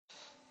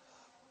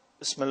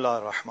بسم الله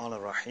الرحمن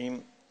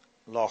الرحيم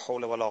لا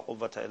حول ولا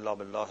قوة إلا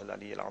بالله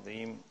العلي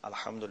العظيم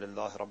الحمد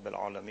لله رب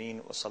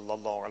العالمين وصلى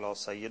الله على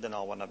سيدنا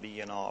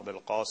ونبينا أبي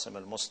القاسم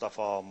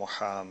المصطفى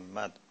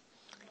محمد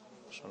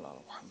صلى الله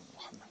على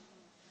محمد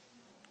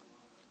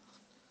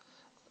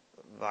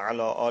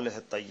وعلى آله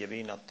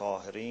الطيبين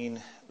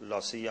الطاهرين لا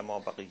سيما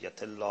بقية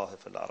الله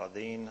في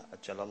الأرضين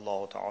أجل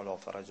الله تعالى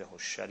فرجه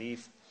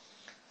الشريف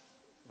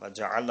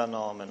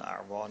وجعلنا من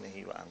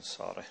أعوانه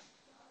وأنصاره.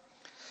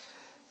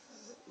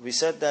 We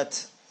said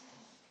that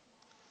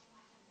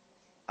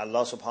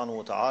Allah subhanahu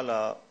wa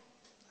ta'ala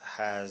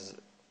has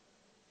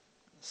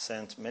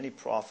sent many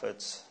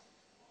prophets.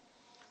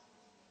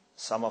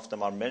 Some of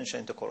them are mentioned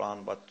in the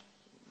Quran, but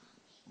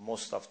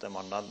most of them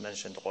are not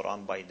mentioned in the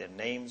Quran by their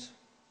names.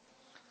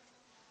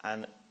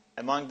 And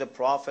among the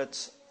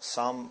prophets,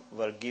 some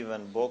were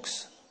given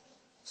books,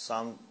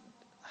 some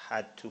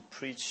had to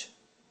preach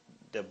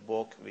the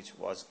book which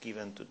was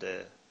given to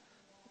the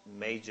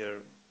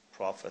major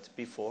prophet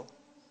before,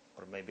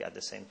 or maybe at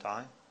the same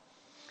time.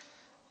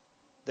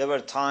 There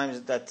were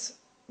times that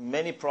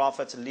many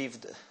prophets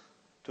lived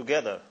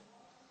together.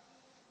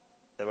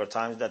 There were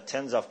times that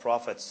tens of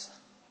prophets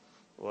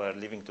were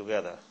living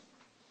together.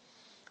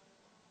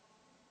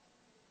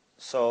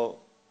 So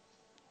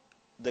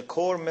the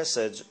core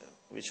message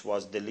which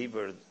was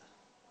delivered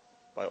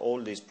by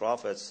all these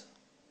prophets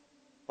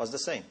was the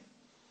same.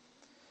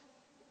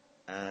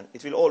 And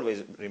it will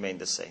always remain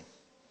the same.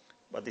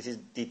 But it is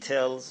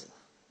details,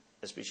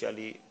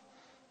 especially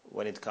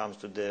when it comes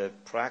to the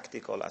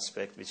practical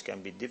aspect, which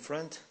can be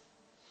different,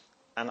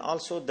 and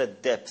also the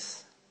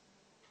depth.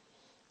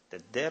 The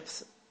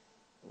depth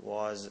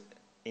was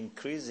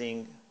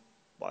increasing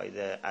by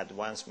the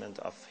advancement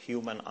of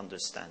human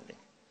understanding.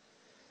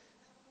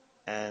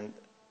 And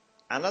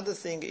another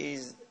thing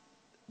is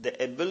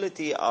the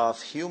ability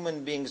of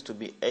human beings to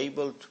be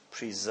able to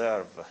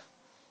preserve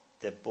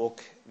the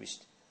book which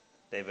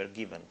they were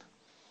given.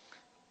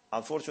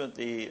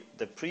 Unfortunately,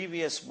 the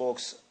previous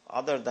books,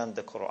 other than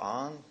the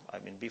Quran,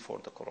 before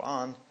the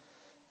Quran,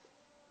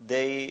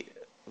 they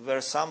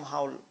were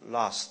somehow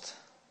lost.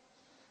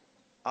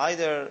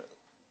 Either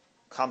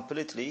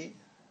completely,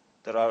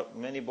 there are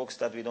many books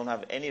that we don't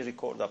have any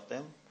record of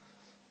them,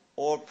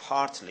 or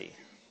partly.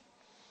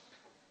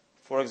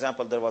 For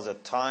example, there was a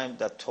time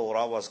that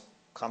Torah was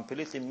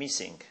completely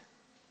missing,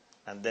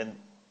 and then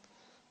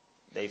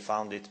they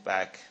found it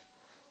back.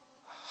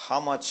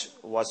 How much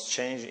was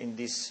changed in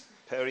this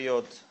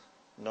period,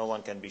 no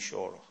one can be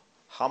sure.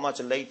 How much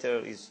later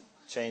is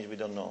changed, we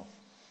don't know.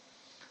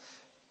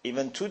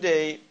 Even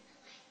today,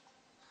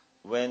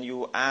 when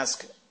you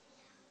ask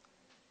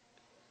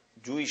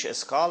Jewish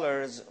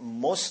scholars,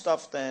 most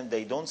of them,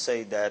 they don't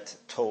say that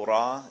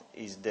Torah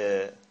is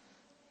the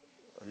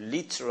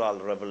literal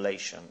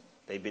revelation.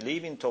 They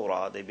believe in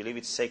Torah, they believe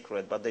it's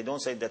sacred, but they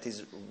don't say that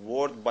is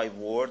word by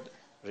word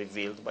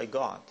revealed by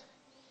God.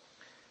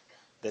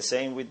 The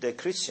same with the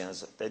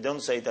Christians. They don't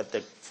say that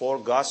the four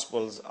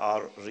Gospels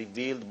are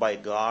revealed by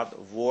God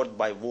word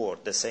by word,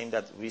 the same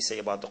that we say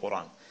about the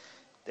Quran.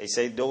 They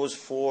say those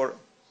four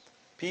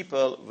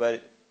people were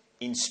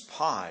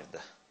inspired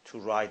to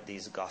write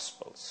these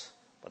Gospels.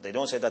 But they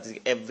don't say that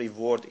every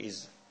word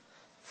is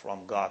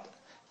from God.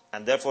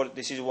 And therefore,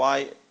 this is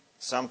why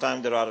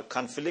sometimes there are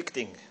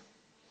conflicting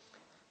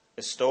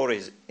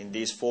stories in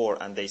these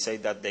four, and they say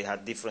that they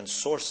had different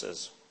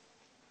sources.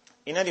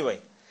 In any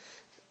way,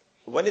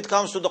 when it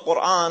comes to the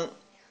Quran,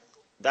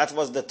 that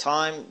was the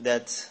time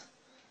that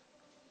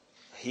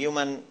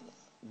human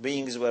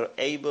beings were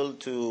able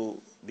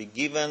to be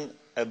given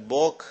a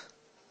book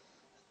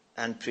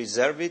and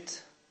preserve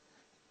it,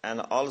 and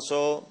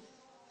also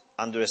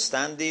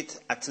understand it,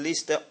 at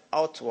least the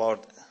outward,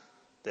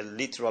 the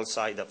literal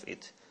side of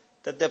it.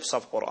 The depths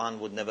of Quran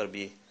would never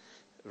be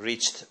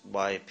reached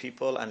by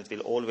people, and it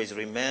will always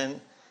remain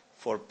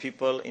for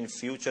people in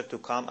future to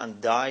come and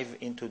dive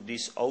into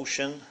this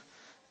ocean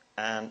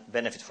and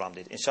benefit from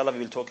it. Inshallah, we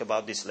will talk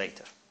about this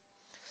later.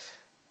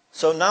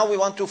 So now we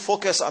want to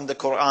focus on the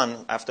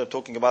Quran after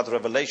talking about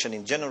revelation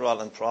in general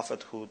and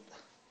prophethood.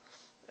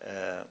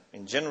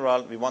 In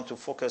general, we want to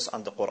focus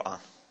on the Quran.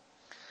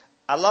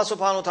 Allah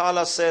subhanahu wa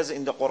ta'ala says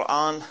in the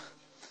Quran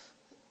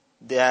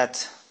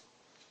that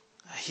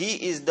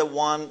He is the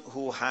one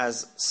who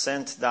has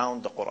sent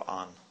down the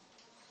Quran.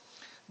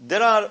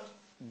 There are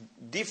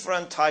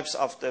different types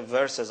of the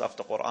verses of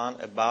the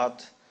Quran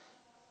about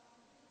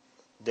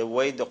the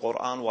way the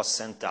Quran was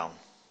sent down.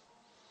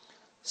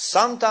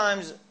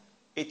 Sometimes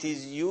it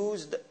is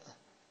used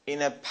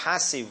in a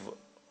passive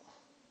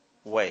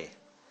way.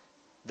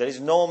 There is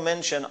no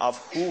mention of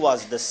who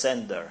was the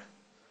sender.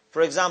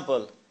 For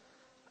example,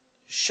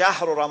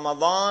 شهر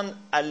رمضان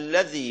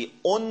الذي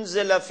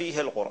أنزل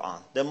فيه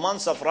القرآن. The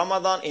months of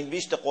Ramadan in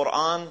which the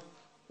Quran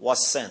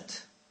was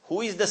sent.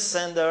 Who is the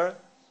sender?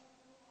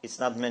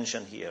 It's not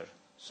mentioned here.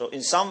 So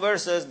in some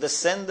verses, the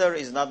sender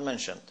is not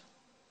mentioned.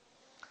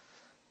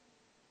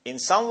 In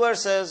some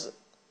verses,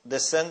 the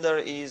sender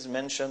is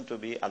mentioned to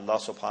be Allah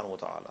subhanahu wa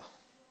ta'ala.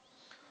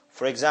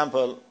 For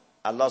example,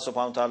 Allah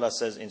subhanahu wa ta'ala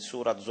says in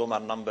Surah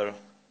Zumar number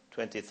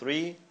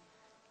 23,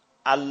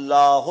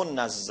 Allahu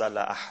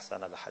nazzala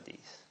ahsan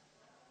al-hadith.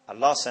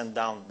 Allah sent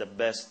down the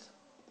best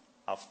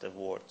of the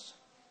words.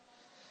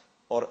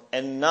 Or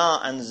inna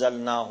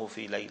anzalnahu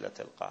fi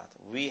laylatil qadr.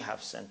 We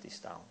have sent this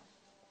down.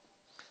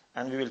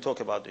 And we will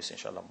talk about this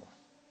inshallah more.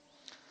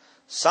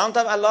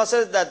 Sometimes Allah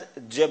says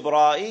that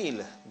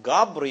Jibreel,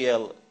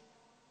 Gabriel,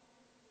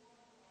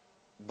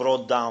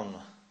 brought down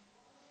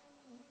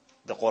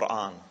the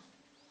Quran.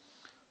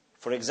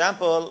 For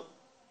example,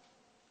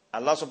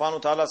 Allah subhanahu wa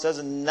ta'ala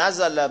says,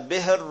 Nazala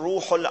bihir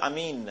ruhul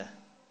amin.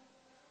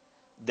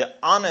 The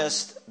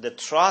honest, the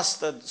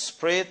trusted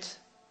spirit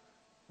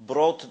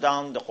brought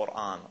down the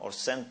Quran or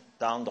sent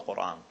down the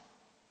Quran.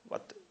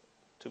 But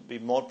to be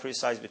more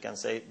precise, we can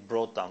say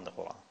brought down the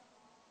Quran.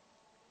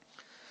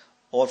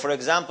 Or for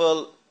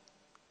example,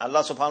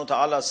 Allah subhanahu wa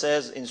ta'ala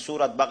says in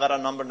Surah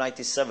Baqarah number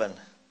 97,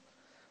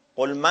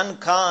 قُلْ مَنْ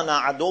كَانَ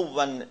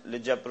عَدُوًّا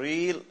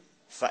لِجَبْرِيلٍ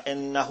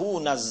فَإِنَّهُ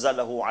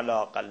نَزَّلَهُ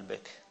عَلَىٰ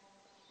قَلْبِكَ.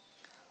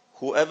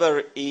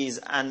 Whoever is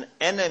an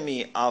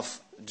enemy of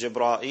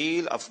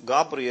Jibreel, of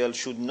Gabriel,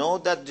 should know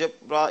that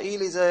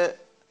Jibreel is a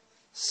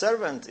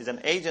servant, is an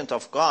agent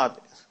of God.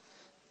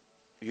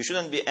 You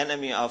shouldn't be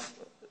enemy of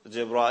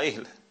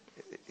Jibreel.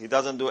 He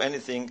doesn't do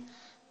anything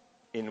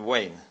in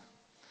vain.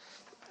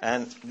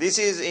 And this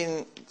is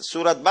in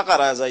Surah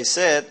Baqarah, as I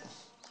said.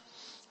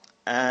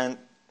 And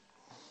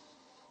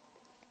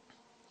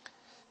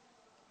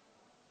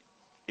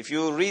if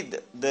you read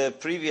the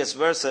previous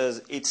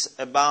verses, it's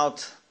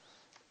about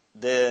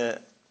the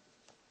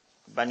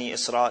Bani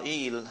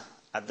Israel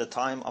at the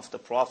time of the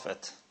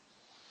Prophet.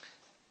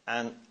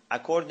 And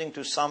according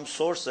to some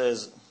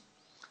sources,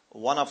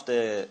 one of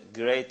the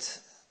great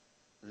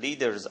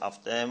leaders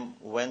of them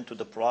went to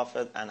the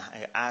Prophet and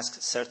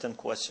asked certain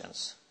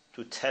questions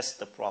to test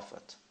the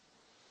Prophet.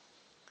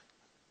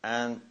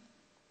 And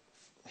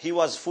he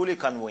was fully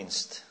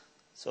convinced.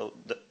 So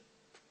the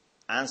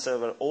answers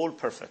were all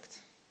perfect.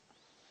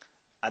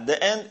 At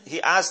the end,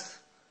 he asked,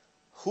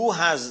 who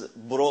has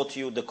brought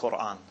you the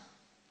Quran?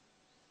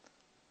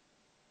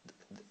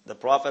 The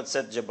Prophet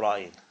said,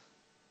 Jibreel.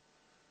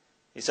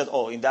 He said,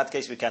 oh, in that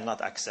case we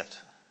cannot accept.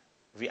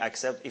 We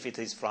accept if it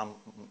is from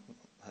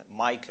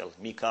Mikael.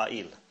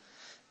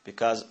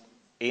 Because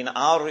in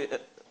our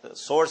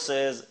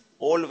sources,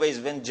 always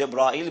when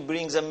Jibreel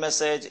brings a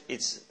message,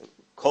 it's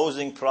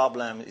causing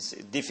problems, it's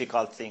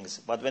difficult things.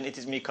 But when it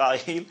is Mikael,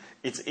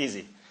 it's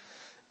easy.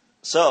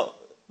 So,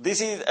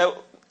 this is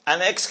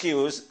an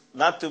excuse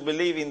not to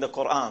believe in the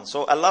Quran.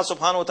 So Allah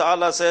subhanahu wa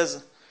ta'ala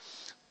says,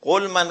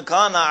 قُلْ مَنْ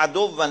كَانَ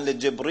عَدُوًّا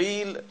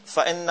لِجِبْرِيلٍ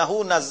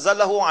فَإِنَّهُ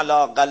نَزَّلَهُ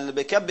عَلَىٰ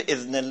قَلْبِكَ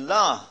بِإِذْنِ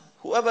اللَّهِ.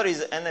 Whoever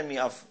is enemy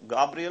of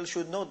Gabriel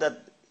should know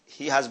that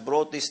he has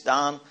brought this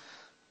down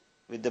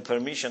with the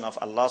permission of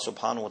Allah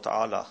subhanahu wa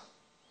ta'ala.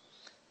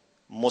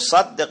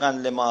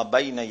 مُصَدِّقًا لِمَا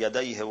بَيْنَ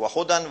يَدَيْهِ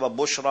وَهُدًى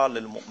وَبُشْرًا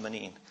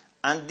لِلْمُؤْمِنِينَ.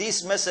 And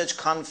this message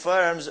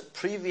confirms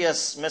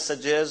previous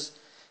messages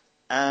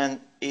and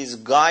is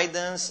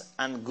guidance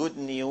and good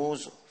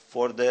news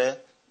for the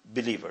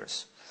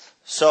believers.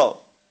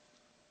 So,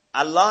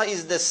 Allah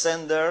is the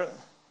sender,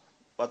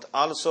 but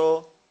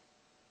also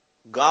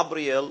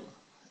Gabriel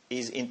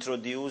is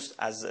introduced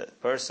as a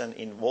person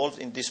involved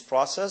in this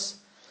process.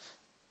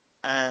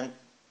 And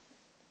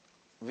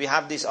we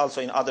have this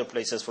also in other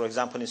places. For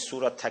example, in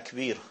Surah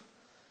Takwir,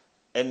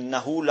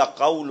 إِنَّهُ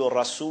لَقَوْلُ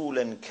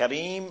رَسُولٍ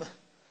كَرِيمٍ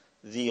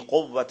ذِي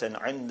قُوَّةٍ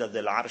عِنْدَ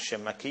ذِي الْعَرْشِ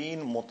مَكِينٍ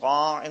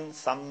مُطَاعٍ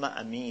ثَمَّ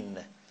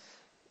أَمِينٍ.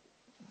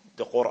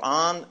 The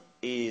Quran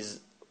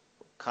is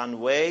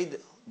conveyed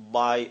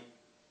by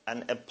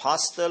an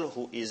apostle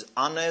who is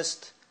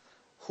honest,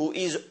 who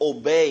is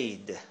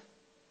obeyed.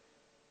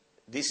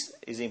 This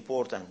is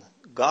important.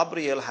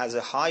 Gabriel has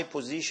a high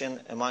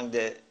position among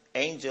the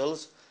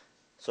angels,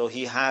 so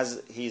he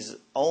has his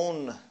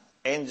own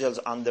angels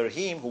under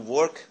him who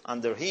work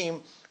under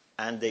him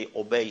and they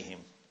obey him.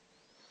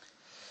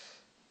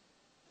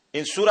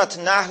 In Surah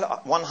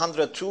Nahl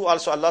 102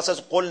 also Allah says,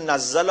 قُلْ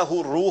نَزَّلَهُ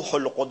رُوحُ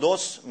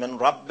الْقُدُسِ مِنْ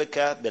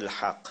رَبِّكَ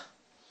بِالْحَقِّ.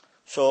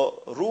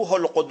 So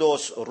Ruhul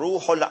Qudus,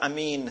 Ruhul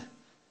Amin,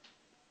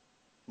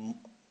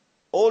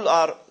 all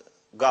are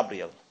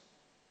Gabriel.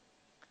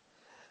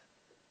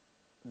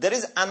 There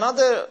is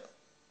another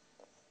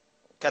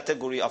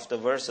category of the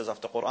verses of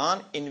the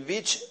Quran in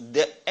which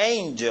the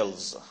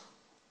angels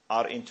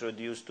are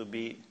introduced to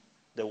be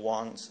the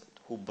ones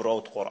who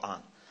brought Quran.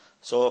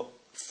 So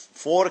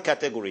 4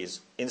 categories.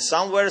 In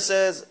some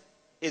verses,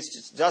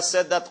 it's just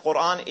said that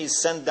Quran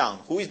is sent down.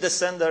 Who is the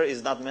sender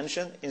is not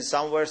mentioned. In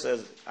some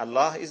verses,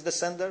 Allah is the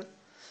sender.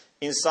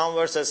 In some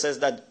verses, it says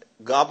that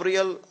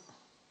Gabriel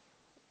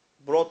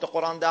brought the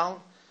Quran down.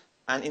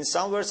 And in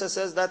some verses, it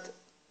says that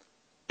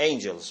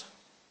angels.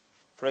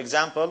 For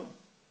example,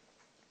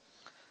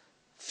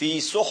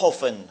 في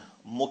صحف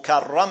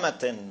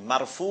مكرمة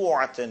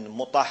مرفوعة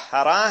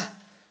مطهرة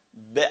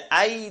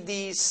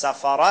بأيدي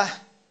سفرة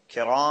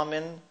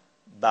كرام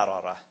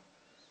بررة.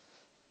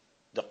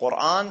 The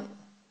Quran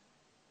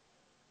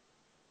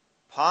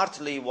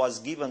partly was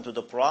given to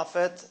the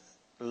Prophet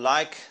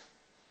like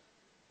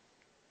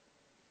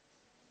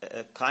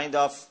a kind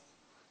of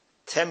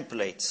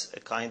templates, a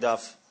kind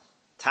of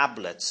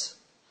tablets.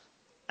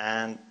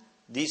 And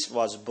this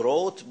was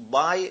brought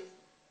by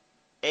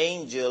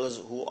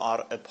angels who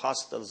are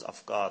apostles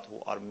of God,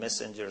 who are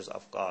messengers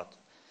of God.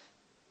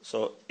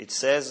 So it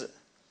says,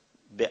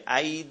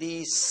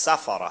 بِأَيْدِي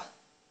سَفَرَةٍ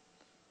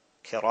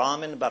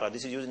كِرَامٍ بَرَرٍ.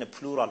 This is used in a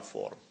plural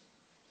form.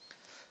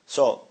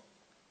 So,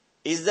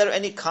 is there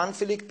any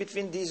conflict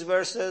between these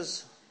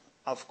verses?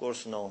 Of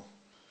course no.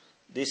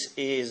 This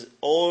is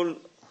all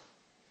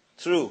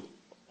true,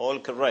 all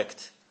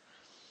correct.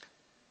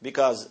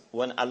 Because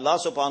when Allah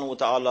subhanahu wa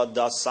ta'ala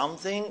does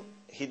something,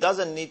 He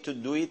doesn't need to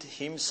do it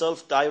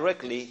Himself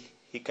directly.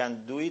 He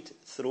can do it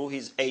through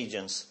His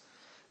agents.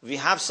 We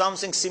have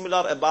something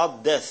similar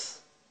about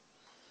death.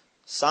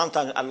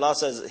 Sometimes Allah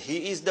says,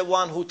 He is the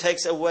one who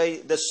takes away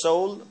the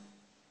soul.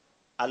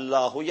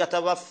 Allahu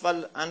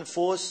yatawaffal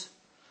anfus.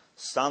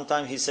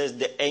 Sometimes He says,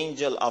 the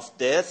angel of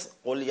death.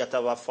 Qul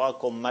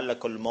yatawaffakum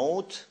malakul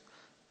maut.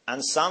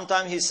 And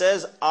sometimes He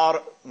says,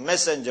 our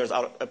messengers,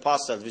 our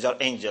apostles, which are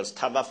angels.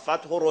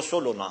 Tawaffathu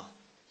rusuluna.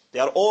 They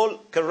are all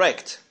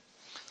correct.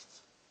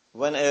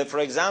 When, for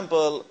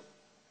example,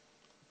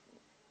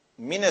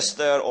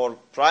 minister or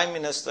prime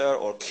minister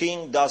or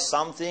king does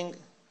something,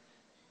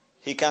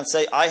 he can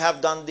say, I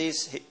have done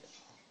this,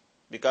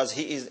 because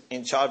he is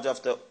in charge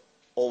of the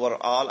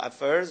overall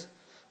affairs.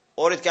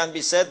 Or it can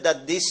be said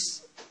that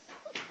this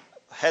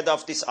head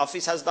of this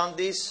office has done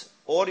this.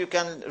 Or you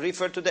can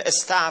refer to the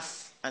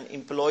staff and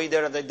employee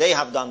there, that they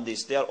have done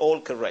this. They are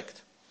all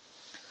correct.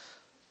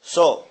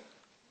 So,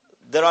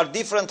 there are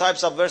different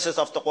types of verses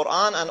of the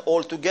Quran, and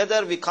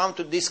altogether we come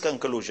to this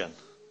conclusion,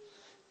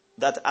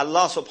 that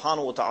Allah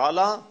subhanahu wa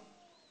ta'ala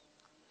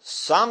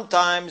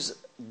sometimes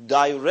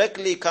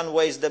directly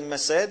conveys the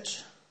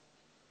message,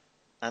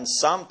 and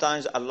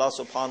sometimes Allah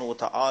subhanahu wa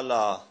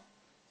ta'ala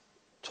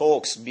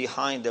talks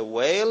behind the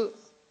veil,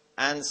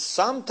 and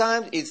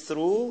sometimes it's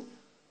through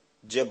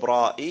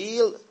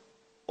Jibreel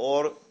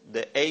or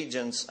the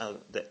agents and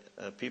the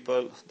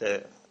people,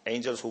 the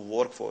angels who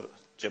work for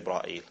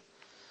Jibreel.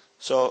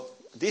 So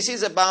this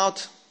is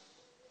about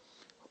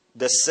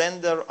the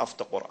sender of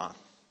the Quran.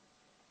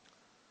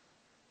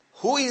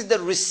 Who is the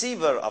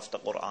receiver of the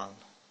Quran?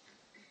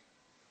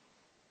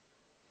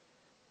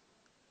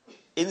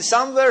 In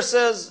some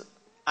verses,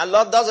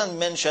 Allah doesn't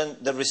mention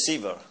the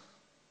receiver.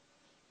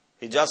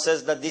 He just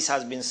says that this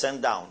has been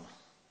sent down.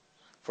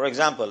 For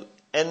example,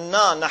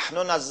 إِنَّا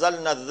نَحْنُ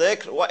نَزَّلْنَا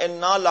الذِّكْرَ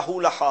وَإِنَّا لَهُ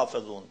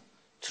لَحَافِظُونَ.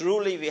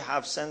 Truly we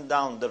have sent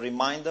down the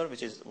reminder,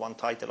 which is one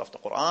title of the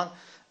Quran,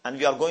 and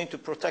we are going to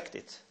protect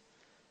it.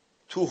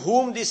 To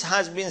whom this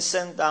has been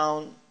sent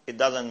down, it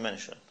doesn't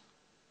mention.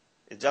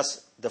 It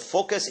just, the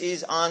focus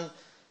is on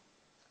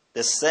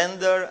the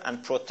sender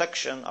and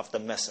protection of the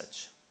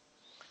message.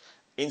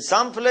 In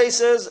some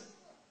places,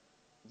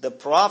 the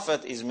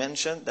Prophet is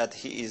mentioned that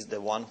he is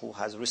the one who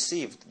has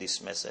received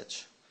this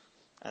message.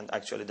 And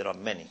actually there are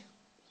many.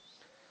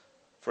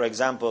 For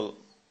example,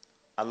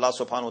 Allah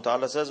subhanahu wa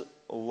ta'ala says,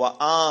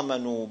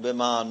 وَآمَنُوا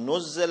بِمَا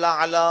نُزِّلَ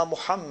عَلَى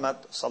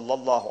مُحَمَّدٍ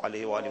صَلَّى اللَّهُ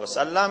عَلَيْهِ وَآلِهِ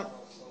وَسَلَّمَ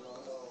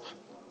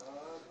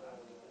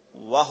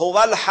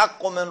وَهُوَ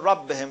الْحَقُّ مِنْ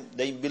رَبِّهِمْ.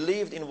 They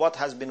believed in what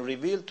has been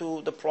revealed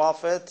to the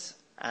Prophet,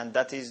 and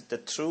that is the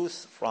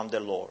truth from the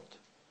Lord.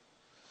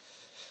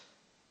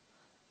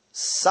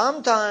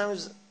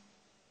 Sometimes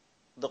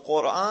the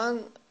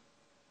Quran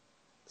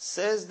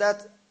says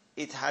that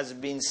it has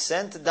been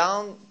sent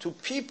down to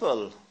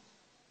people.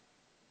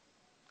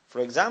 For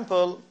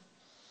example,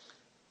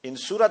 in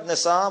Surah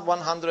Nisa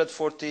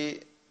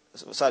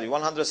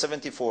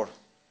 174,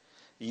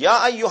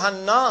 Ya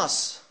ayyuhan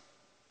nas,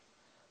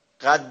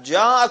 qad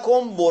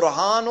ja'akum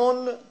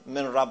burhanun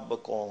min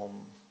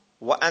rabbikum,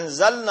 wa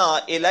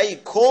anzalna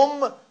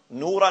ilaykum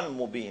nuran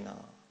mubina.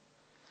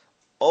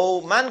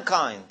 O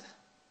mankind,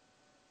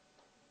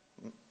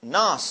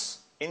 nas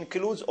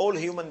includes all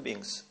human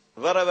beings,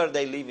 wherever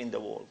they live in the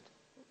world.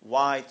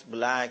 White,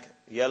 black,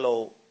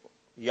 yellow,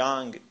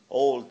 young,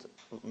 old,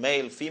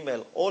 male,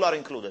 female, all are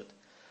included.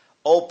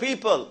 O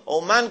people,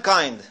 O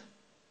mankind,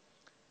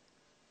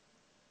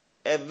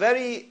 a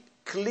very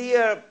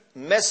clear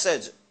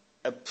message,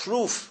 a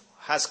proof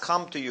has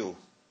come to you.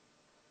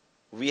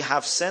 We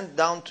have sent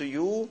down to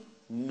you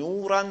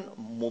Nuran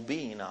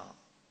Mubina,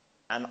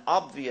 an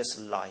obvious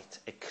light,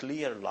 a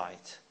clear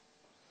light.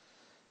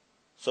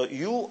 So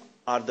you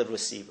are the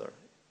receiver.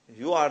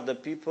 You are the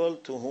people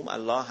to whom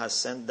Allah has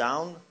sent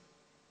down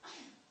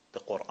the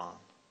Quran.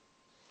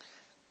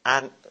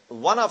 And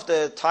one of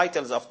the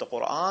titles of the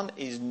Quran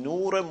is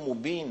Nur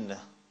Mubin.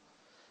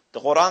 The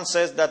Quran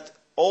says that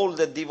all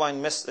the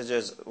divine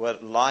messages were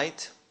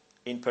light.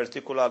 In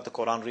particular, the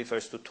Quran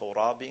refers to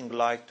Torah being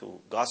light, to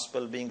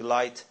Gospel being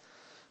light.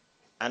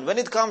 And when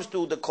it comes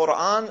to the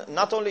Quran,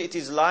 not only it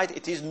is light,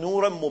 it is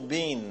Nur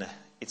Mubin.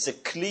 It's a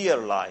clear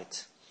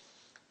light.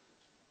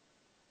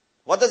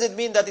 What does it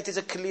mean that it is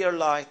a clear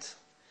light?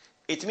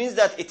 It means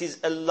that it is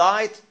a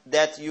light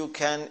that you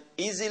can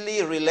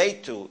easily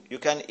relate to. You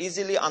can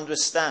easily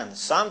understand.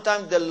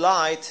 Sometimes the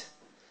light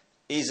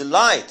is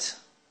light,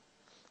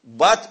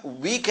 but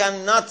we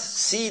cannot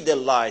see the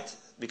light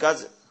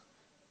because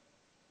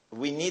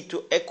we need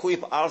to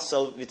equip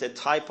ourselves with a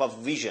type of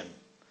vision.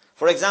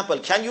 For example,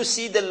 can you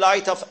see the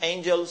light of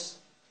angels?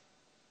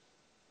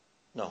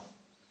 No.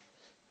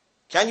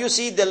 Can you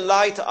see the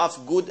light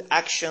of good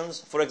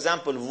actions? For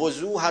example,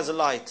 wuzu has a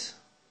light.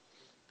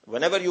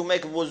 Whenever you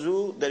make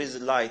wuzu, there is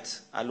light.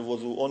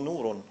 Al-wuzu or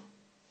nurun.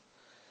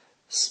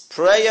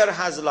 Prayer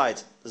has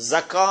light.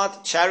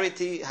 Zakat,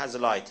 charity has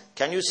light.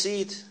 Can you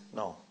see it?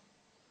 No.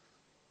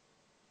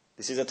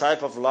 This is a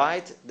type of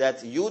light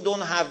that you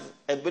don't have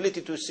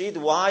ability to see it.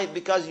 Why?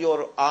 Because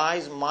your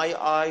eyes, my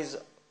eyes,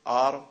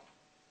 are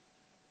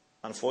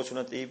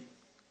unfortunately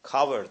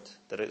covered.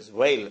 There is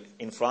veil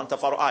in front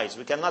of our eyes.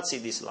 We cannot see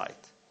this light.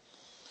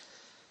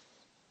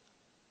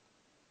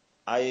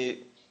 I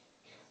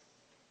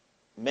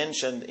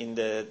mentioned in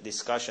the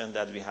discussion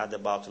that we had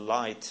about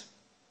light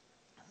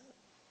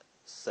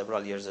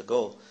several years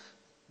ago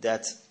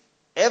that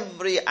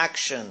every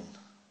action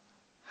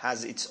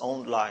has its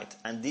own light,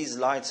 and these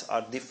lights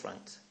are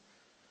different.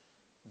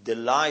 The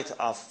light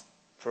of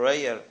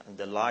prayer and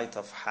the light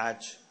of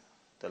Hajj,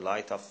 the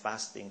light of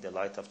fasting, the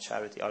light of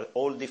charity are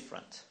all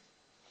different.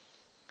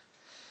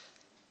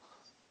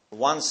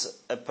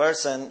 Once a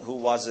person who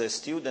was a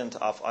student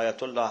of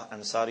Ayatollah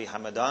Ansari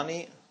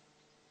Hamadani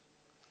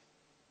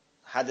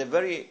had a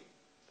very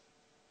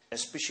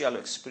special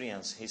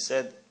experience. He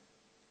said,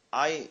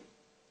 I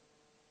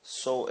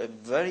saw a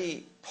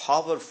very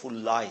powerful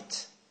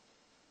light,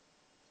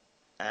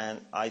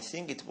 and I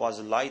think it was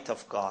the light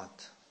of God.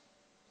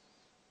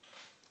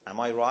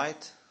 Am I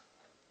right?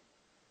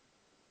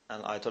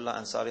 And Ayatollah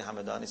Ansari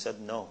Hamadani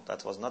said, no,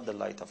 that was not the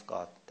light of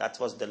God. That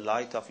was the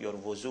light of your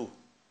wuzu.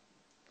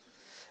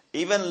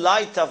 Even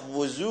light of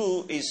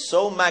wuzu is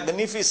so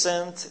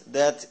magnificent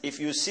that if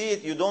you see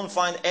it, you don't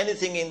find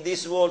anything in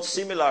this world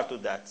similar to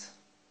that.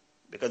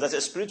 Because that's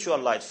a spiritual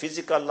light.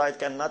 Physical light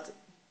cannot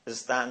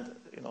stand,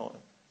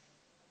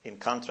 in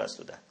contrast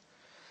to that.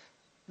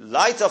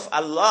 Light of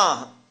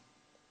Allah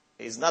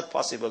is not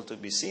possible to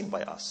be seen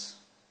by us.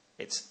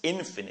 It's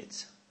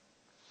infinite.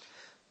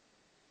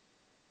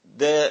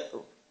 The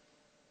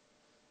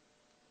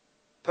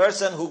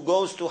person who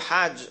goes to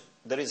Hajj,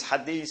 there is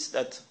hadith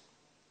that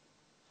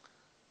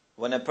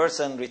when a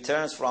person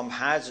returns from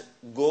Hajj,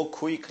 go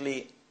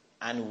quickly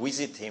and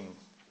visit him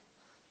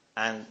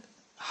and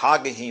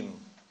hug him,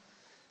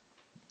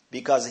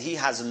 because he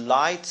has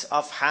light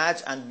of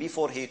Hajj, and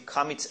before he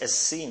commits a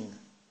sin,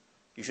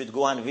 you should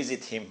go and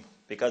visit him,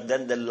 because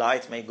then the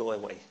light may go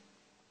away.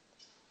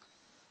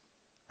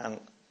 And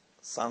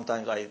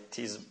sometimes I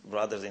tease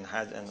brothers in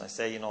Hajj and I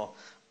say,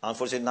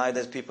 unfortunately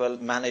nowadays people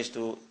manage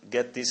to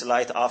get this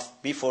light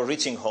off before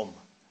reaching home.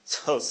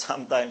 So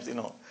sometimes,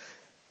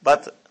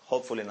 but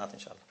hopefully not,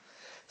 inshallah.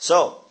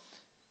 So,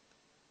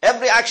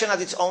 every action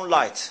has its own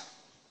light.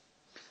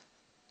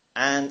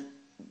 And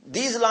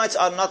these lights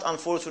are not,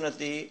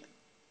 unfortunately,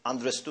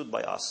 understood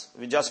by us.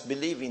 We just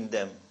believe in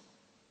them.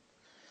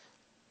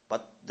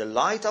 But the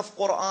light of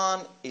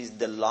Quran is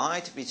the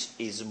light which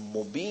is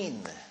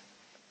mubin.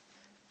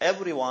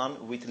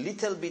 Everyone with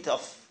little bit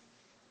of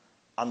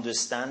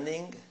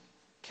understanding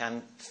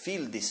can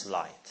feel this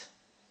light.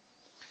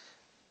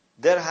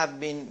 There have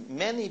been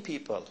many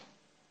people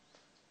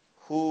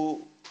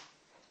who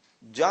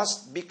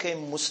just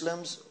became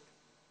Muslims.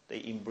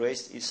 They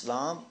embraced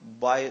Islam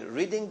by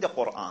reading the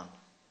Quran.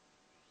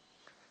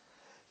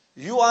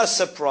 You are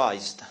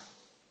surprised,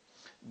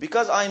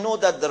 because I know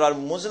that there are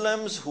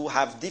Muslims who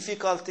have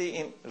difficulty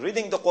in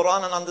reading the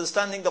Quran and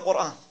understanding the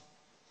Quran,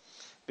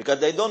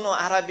 because they don't know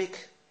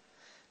Arabic.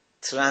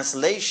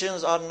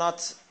 Translations are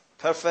not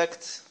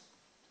perfect.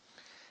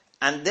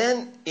 And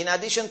then, in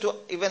addition to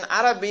even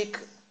Arabic,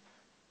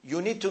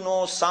 you need to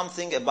know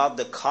something about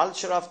the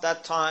culture of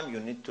that time. You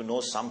need to know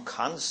some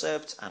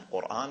concepts. And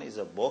Quran is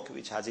a book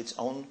which has its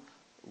own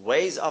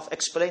ways of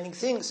explaining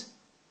things.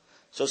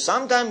 So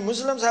sometimes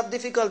Muslims have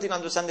difficulty in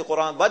understanding the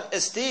Quran, but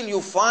still you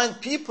find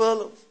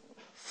people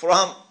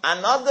from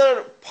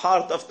another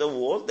part of the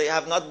world, they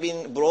have not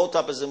been brought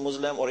up as a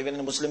Muslim or even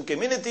in a Muslim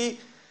community,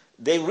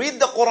 they read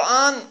the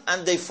Quran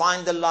and they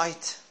find the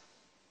light.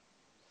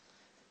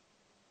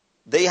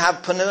 They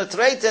have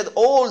penetrated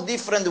all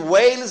different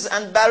veils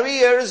and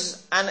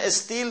barriers, and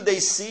still they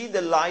see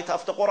the light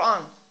of the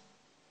Quran.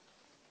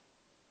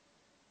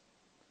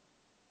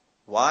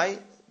 Why?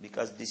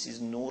 Because this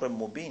is Nur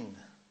al-Mubin.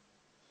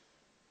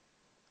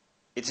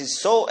 It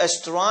is so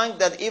strong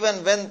that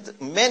even when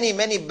many,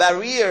 many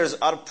barriers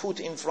are put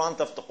in front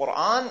of the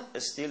Quran,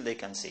 still they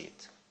can see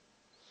it.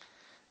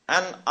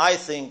 And I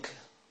think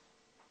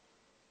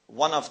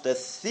one of the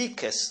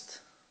thickest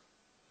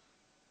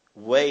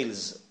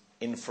veils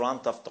in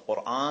front of the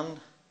Quran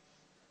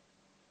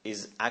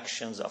is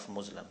actions of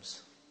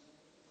Muslims.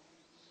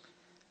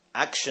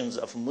 Actions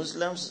of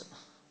Muslims,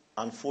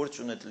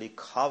 unfortunately,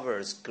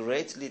 covers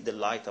greatly the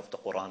light of the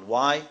Quran.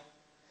 Why?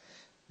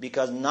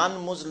 Because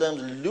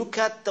non-Muslims look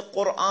at the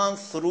Quran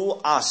through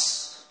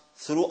us,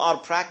 through our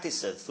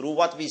practices, through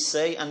what we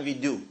say and we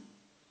do.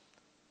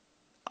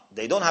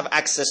 They don't have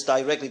access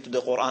directly to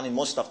the Quran in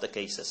most of the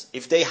cases.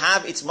 If they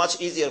have, it's much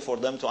easier for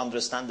them to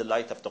understand the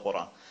light of the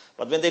Quran.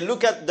 But when they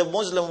look at the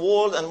Muslim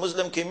world and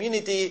Muslim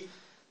community,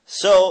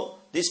 so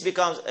this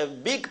becomes a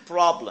big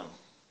problem.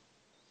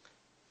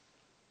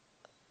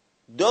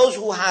 Those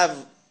who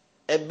have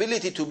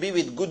ability to be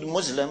with good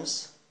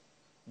Muslims,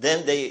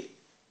 then they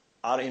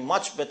are in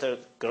much better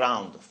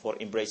ground for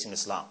embracing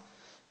Islam.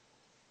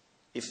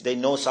 If they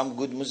know some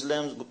good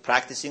Muslims, good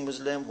practicing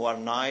Muslims, who are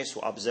nice, who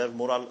observe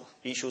moral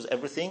issues,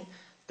 everything,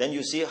 then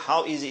you see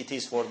how easy it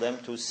is for them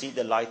to see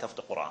the light of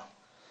the Quran.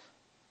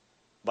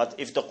 But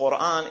if the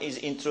Quran is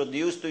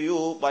introduced to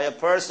you by a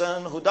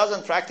person who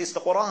doesn't practice the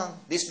Quran,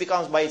 this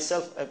becomes by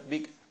itself a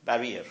big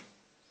barrier.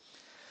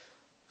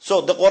 So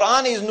the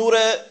Quran is Nur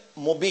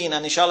Mubin,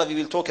 and inshallah we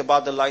will talk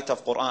about the light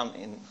of Quran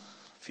in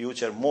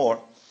future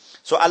more.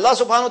 So Allah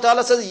subhanahu wa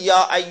ta'ala says,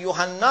 Ya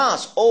ayyuhan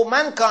nas, O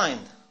mankind,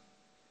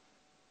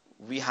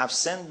 we have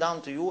sent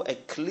down to you a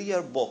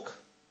clear book,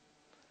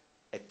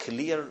 a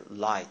clear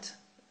light.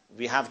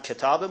 We have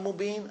Kitab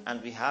Mubin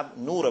and we have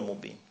Nur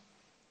Mubin.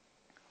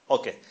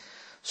 Okay,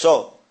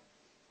 so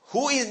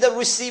who is the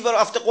receiver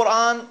of the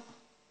Quran?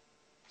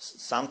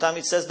 Sometimes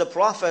it says the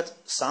Prophet,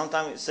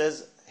 sometimes it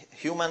says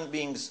human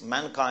beings,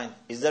 mankind.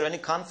 Is there any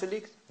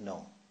conflict?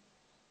 No.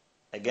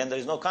 Again, there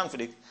is no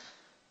conflict,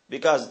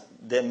 because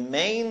the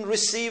main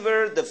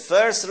receiver, the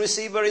first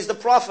receiver is the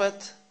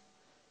Prophet.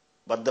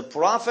 But the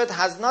Prophet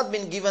has not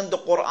been given the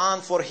Quran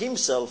for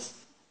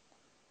himself.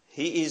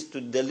 He is to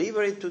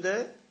deliver it to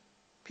the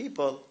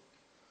people.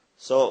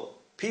 So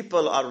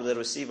people are the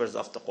receivers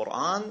of the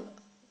Quran,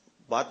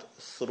 but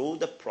through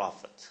the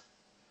Prophet.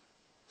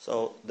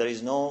 So there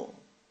is no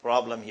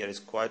problem here. It's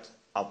quite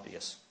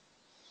obvious.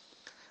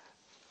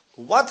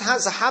 What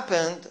has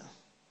happened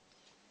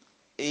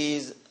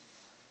is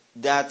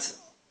that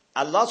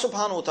Allah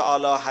subhanahu wa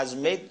ta'ala has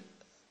made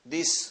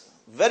this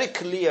very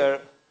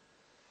clear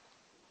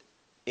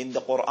in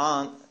the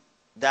Quran,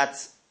 that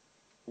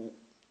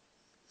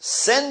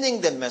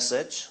sending the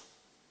message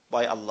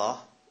by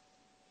Allah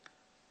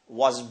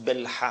was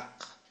bil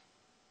haqq.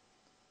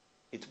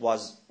 It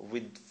was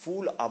with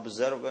full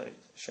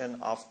observation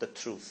of the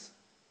truth.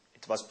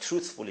 It was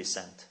truthfully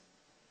sent.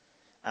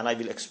 And I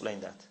will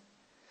explain that.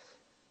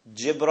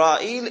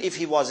 Jibreel, if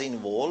he was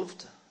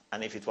involved,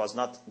 and if it was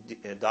not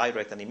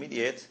direct and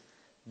immediate,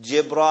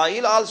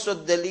 Jibreel also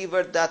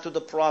delivered that to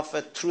the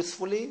Prophet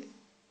truthfully.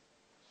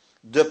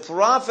 The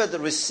Prophet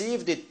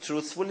received it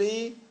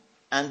truthfully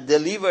and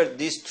delivered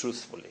this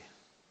truthfully.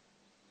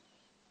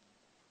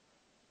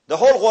 The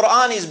whole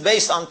Quran is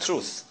based on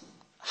truth,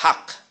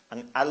 haqq,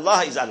 and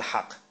Allah is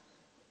al-haqq.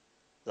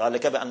 ذَلِكَ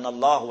بِأَنَّ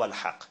اللَّهُ هُوَ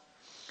الْحَقِّ.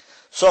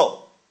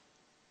 So,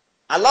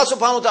 Allah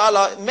subhanahu wa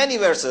ta'ala, many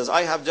verses,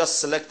 I have just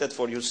selected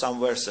for you some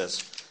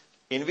verses,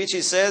 in which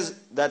He says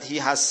that He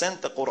has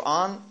sent the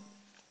Quran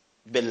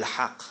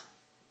bil-haqq,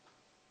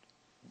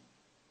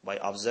 by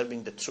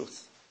observing the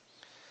truth.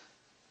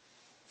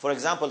 For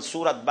example,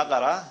 Surah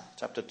Baqarah,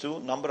 chapter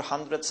 2, number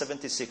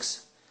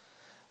 176.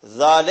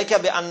 ذَلِكَ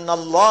بِأَنَّ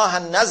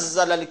اللَّهَ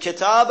نَزَّلَ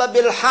الْكِتَابَ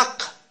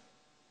بِالْحَقِّ.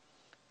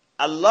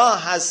 Allah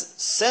has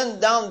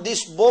sent down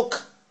this book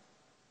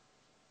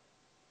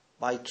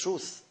by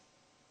truth.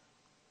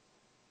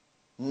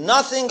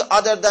 Nothing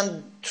other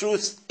than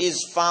truth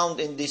is found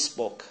in this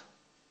book.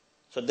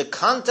 So the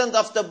content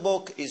of the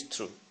book is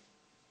true.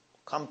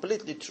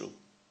 Completely true.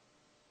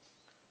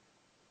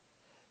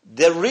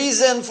 The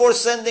reason for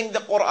sending the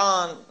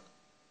Quran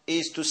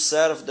is to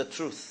serve the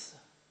truth,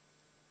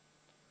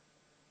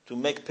 to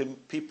make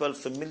people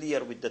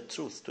familiar with the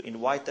truth, to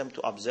invite them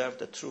to observe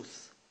the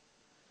truth.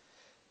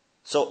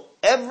 So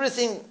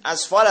everything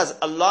as far as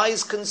Allah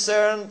is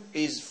concerned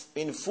is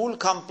in full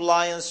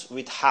compliance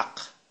with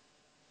haqq.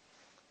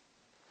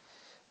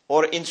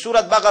 Or in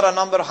Surah Baqarah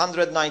number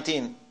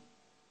 119,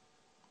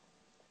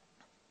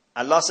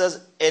 Allah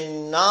says,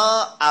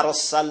 "Inna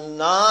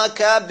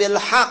arsalnaka bil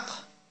haqq."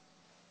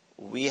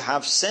 We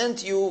have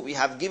sent you, we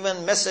have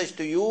given message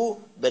to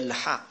you bil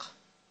haqq,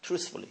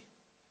 truthfully.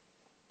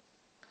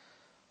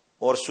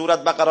 Or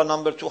Surah Baqarah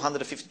number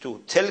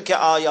 252, "Tilka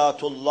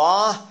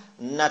ayatullah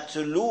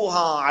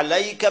natluha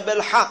alayka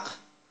bil haqq."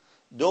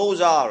 Those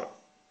are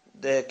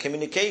the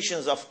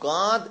communications of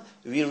God,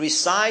 we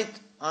recite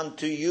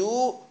unto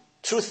you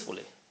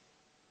truthfully.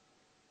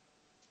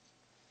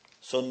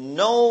 So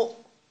no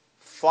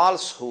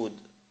falsehood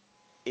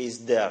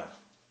is there.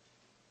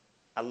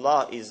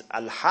 Allah is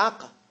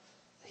al-haq,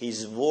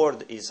 His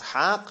word is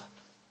haq,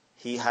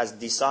 He has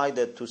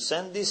decided to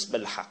send this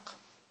bil-haq.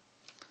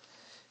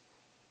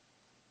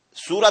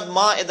 Surah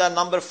Ma'idah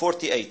number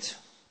 48.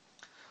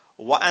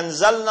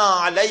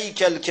 وَأَنزَلْنَا عَلَيْكَ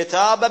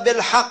الْكِتَابَ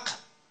بِالْحَقِّ.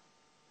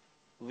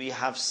 We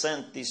have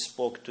sent this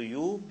book to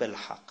you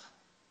bil-haq.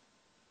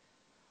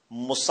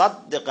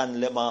 مُصَدِّقًا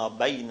لِمَا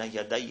بَيْنَ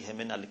يَدَيْهِ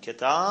مِنَ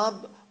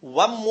الْكِتَابِ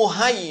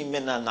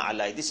وَمُهَيْمِنًا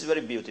عَلَيْهِ. This is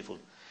very beautiful.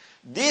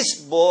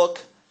 This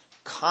book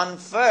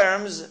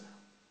confirms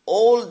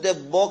all the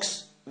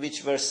books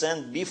which were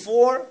sent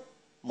before,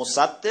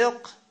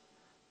 musaddiq,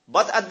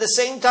 but at the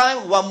same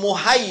time,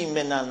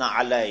 وَمُهَيْمِنًا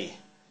عَلَيْهِ.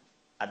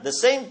 At the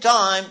same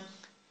time,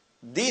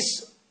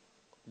 this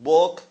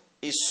book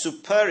is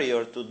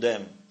superior to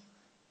them.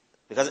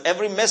 Because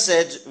every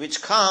message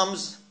which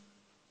comes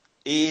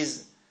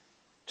is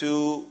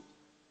to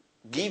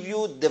give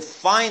you the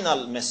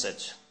final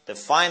message, the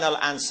final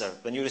answer.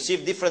 When you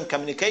receive different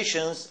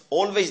communications,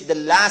 always the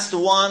last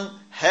one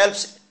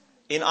helps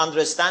in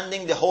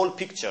understanding the whole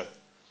picture.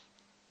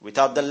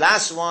 Without the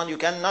last one, you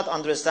cannot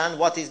understand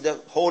what is the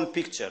whole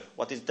picture,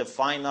 what is the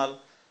final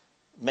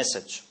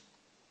message.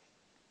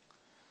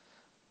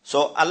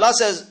 So Allah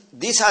says,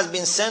 this has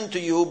been sent to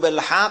you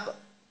بالحق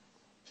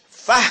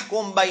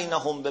فَاحْكُمْ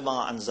بَيْنَهُمْ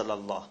بِمَا أَنزَلَ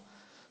اللَّهِ.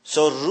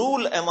 So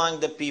rule among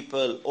the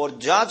people or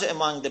judge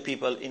among the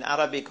people. In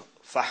Arabic,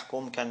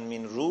 فَاحْكُمْ can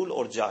mean rule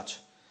or judge.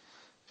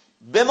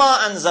 بِمَا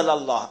أَنزَلَ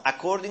اللَّهِ,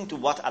 according to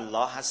what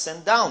Allah has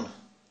sent down.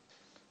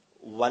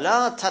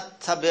 وَلَا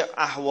تَتَّبِعْ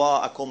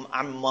أَهْوَاءَكُمْ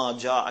عَمَّا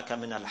جَاءَكَ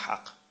مِنَ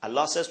الْحَقِّ.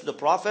 Allah says to the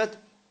Prophet,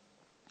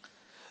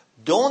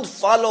 don't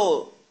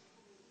follow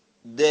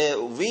the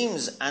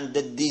whims and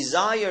the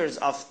desires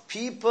of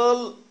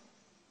people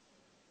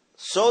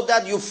so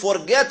that you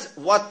forget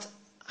what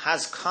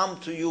has come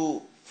to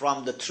you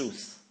from the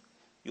truth.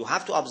 You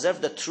have to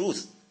observe the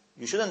truth.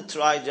 You shouldn't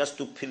try just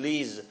to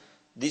please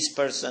this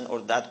person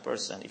or that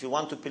person. If you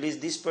want to please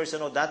this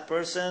person or that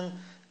person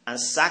and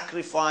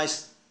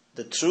sacrifice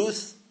the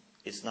truth,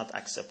 it's not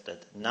accepted.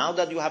 Now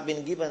that you have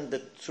been given the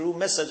true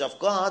message of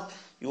God,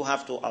 you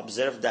have to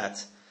observe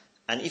that.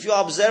 And if you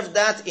observe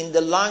that, in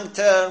the long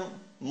term,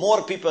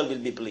 more people will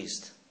be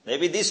pleased.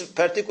 Maybe this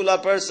particular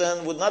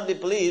person would not be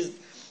pleased,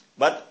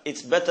 but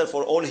it's better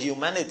for all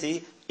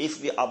humanity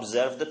if we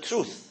observe the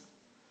truth.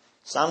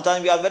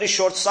 Sometimes we are very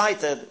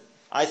short-sighted.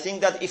 I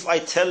think that if I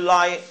tell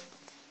lie,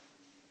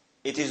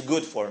 it is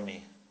good for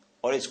me.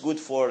 Or it's good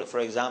for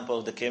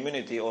example, the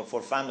community or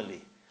for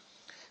family.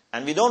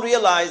 And we don't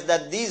realize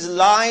that these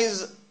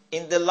lies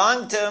in the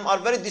long term are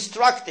very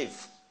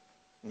destructive.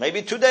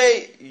 Maybe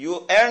today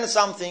you earn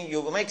something,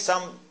 you make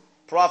some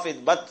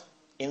profit, but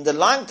in the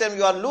long term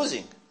you are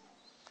losing.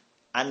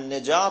 And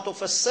najatu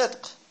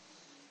fas-sidq.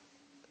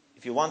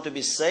 If you want to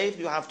be saved,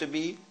 you have to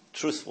be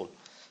truthful.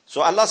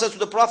 So Allah says to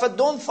the Prophet,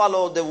 don't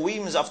follow the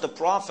whims of the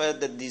Prophet,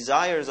 the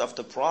desires of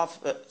the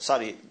Prophet,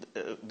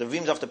 the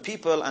whims of the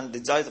people and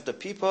desires of the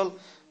people,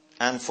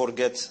 and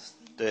forget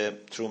the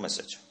true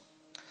message.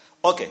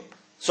 Okay,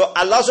 so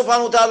Allah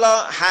subhanahu wa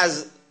ta'ala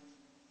has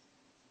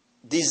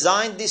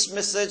designed this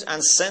message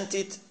and sent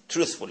it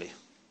truthfully.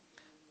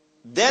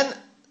 Then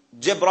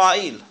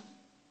Jibreel,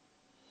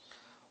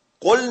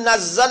 قُلْ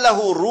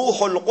نَزَّلَهُ رُوحُ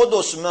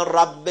الْقُدُسِ مِنْ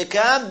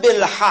رَبِّكَ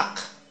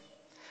بِالْحَقِّ.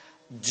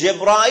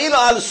 Jibreel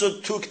also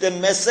took the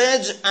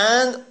message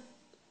and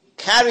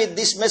carried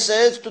this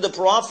message to the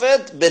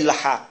Prophet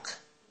بالحق.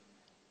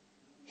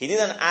 He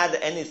didn't add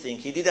anything.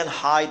 He didn't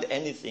hide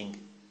anything.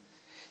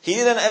 He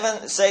didn't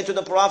even say to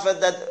the Prophet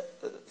that,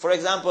 for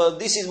example,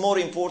 this is more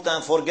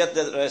important, forget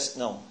the rest.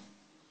 No.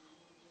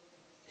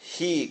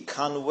 He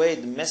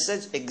conveyed the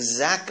message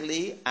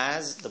exactly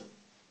as the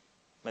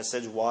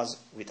message was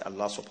with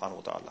Allah subhanahu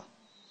wa ta'ala.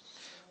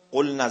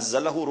 قُلْ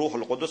نَزَّلَهُ رُوحُ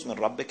الْقُدُسِ مِنْ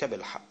رَبِّكَ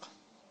بِالْحَقِّ.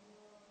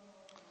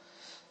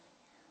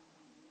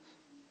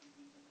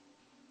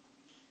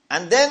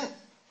 And then,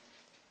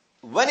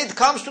 when it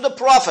comes to the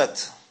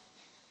Prophet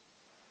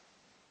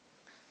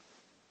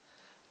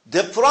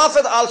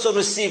also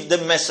received the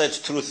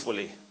message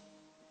truthfully.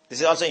 This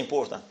is also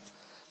important.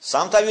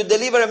 Sometimes you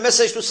deliver a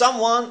message to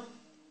someone,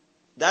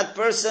 that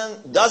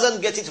person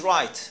doesn't get it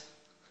right.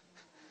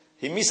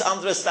 He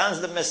misunderstands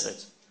the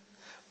message,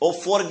 or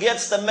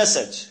forgets the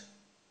message,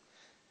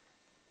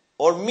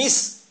 or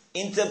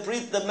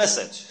misinterprets the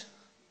message.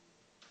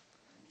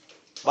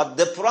 But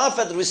the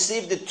Prophet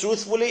received it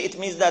truthfully. It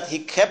means that he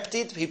kept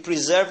it, he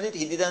preserved it,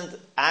 he didn't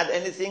add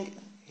anything,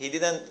 he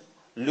didn't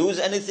lose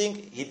anything,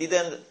 he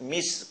didn't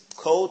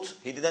misquote,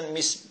 he didn't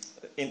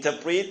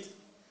misinterpret.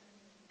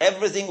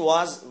 Everything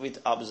was with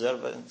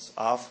observance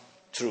of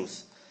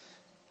truth.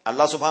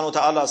 Allah subhanahu wa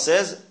ta'ala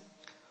says,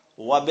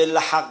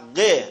 وَبِالْحَقِّ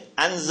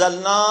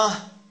أَنزَلْنَاهُ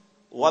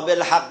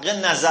وَبِالْحَقِّ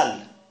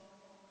نَزَلْ.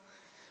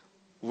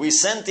 We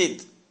sent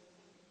it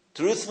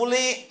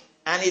truthfully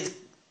and it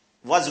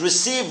was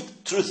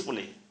received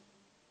truthfully.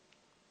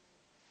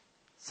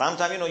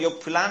 Sometimes, you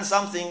plan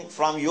something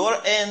from your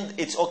end,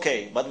 it's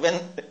okay. But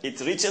when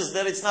it reaches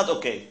there, it's not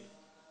okay.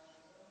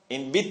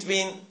 In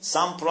between,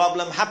 some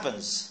problem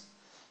happens.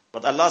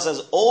 But Allah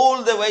says,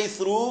 all the way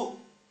through,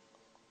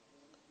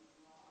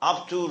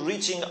 up to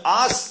reaching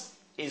us,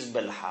 is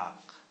bilhaq.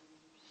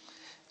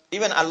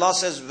 Even Allah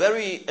says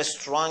very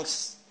strong,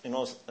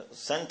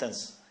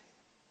 sentence.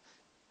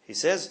 He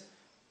says,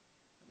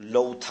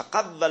 لو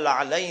تقبل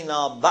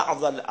علينا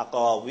بعض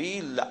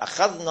الأقاويل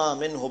لأخذنا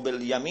منه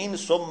باليمين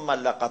ثم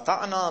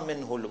لقطعنا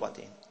منه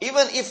الوتين.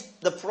 Even if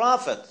the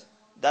Prophet,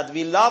 that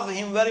we love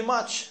him very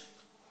much,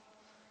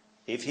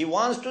 if he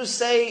wants to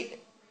say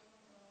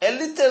a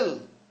little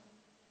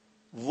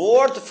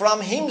word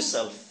from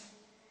himself,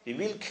 we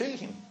will kill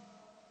him.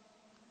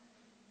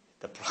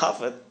 The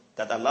Prophet,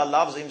 that Allah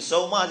loves him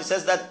so much, he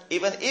says that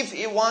even if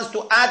he wants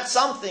to add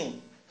something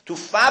to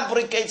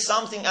fabricate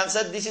something and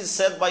said, this is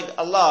said by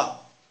Allah.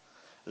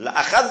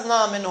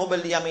 لَأَخَذْنَا مِنْهُ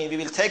بِالْيَمِينِ. We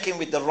will take him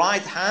with the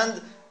right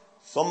hand.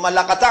 ثُمَّ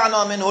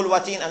لَقَطَعْنَا مِنْهُ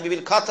الْوَتِينَ. And we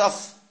will cut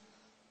off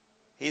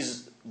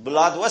his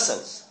blood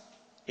vessels.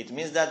 It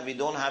means that we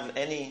don't have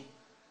any,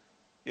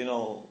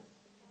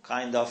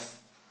 kind of,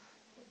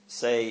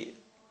 say,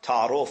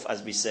 ta'aruf,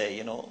 as we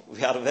say.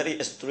 We are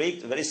very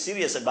strict, very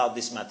serious about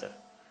this matter.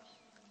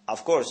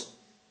 Of course,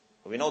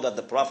 we know that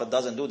the Prophet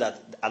doesn't do that.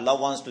 Allah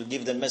wants to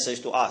give the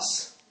message to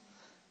us.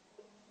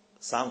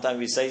 Sometimes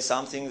we say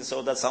something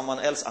so that someone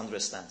else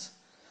understands.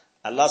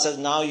 Allah says,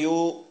 now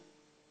you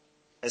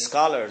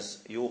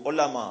scholars, you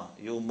ulama,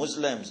 you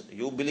Muslims,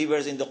 you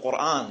believers in the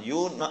Quran,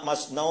 you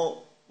must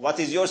know what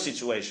is your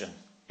situation.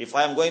 If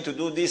I am going to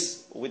do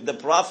this with the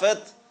Prophet,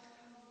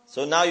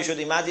 so now you should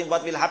imagine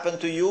what will happen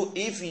to you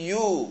if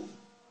you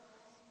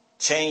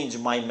change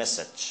my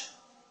message.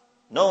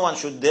 No one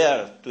should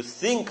dare to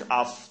think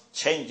of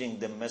changing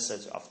the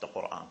message of the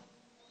Quran.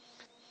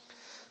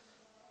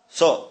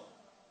 So,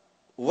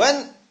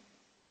 when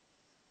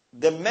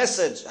the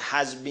message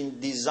has been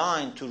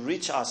designed to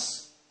reach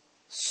us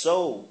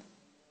so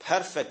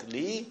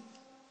perfectly,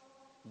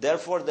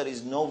 therefore there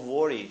is no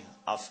worry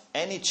of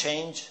any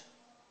change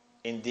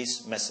in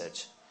this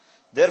message.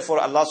 Therefore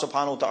Allah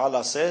subhanahu wa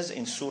ta'ala says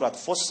in Surah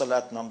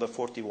Fussilat number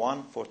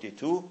 41,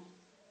 42,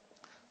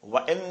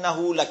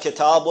 وَإِنَّهُ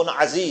لَكِتَابٌ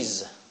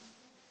عَزِيزٌ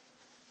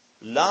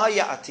لَا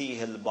يَأْتِيهِ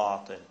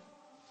الْبَاطِلُ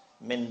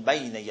مِنْ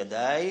بَيْنِ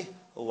يَدَيْهِ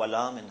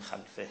وَلَا مِنْ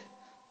خَلْفِهِ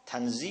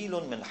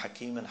تَنْزِيلٌ مِنْ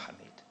حَكِيمٍ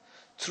حَمِيدٍ.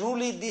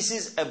 Truly this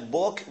is a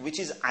book which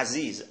is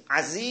Aziz.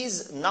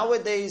 Aziz,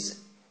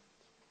 nowadays,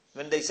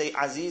 when they say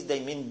Aziz,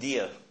 they mean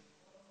dear.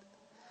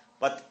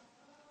 But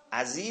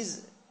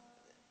Aziz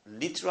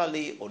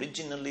literally,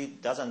 originally,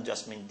 doesn't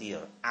just mean dear.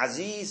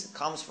 Aziz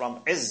comes from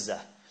Izzah.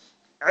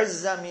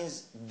 Izzah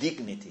means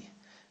dignity.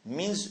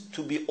 Means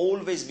to be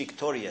always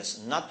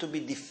victorious, not to be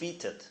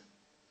defeated.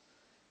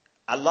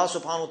 Allah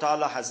subhanahu wa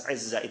ta'ala has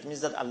Izzah. It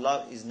means that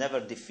Allah is never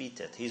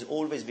defeated. He is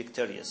always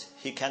victorious.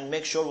 He can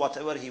make sure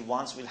whatever He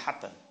wants will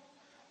happen.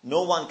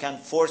 No one can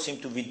force Him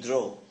to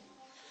withdraw.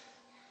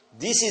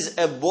 This is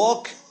a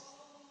book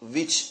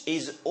which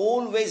is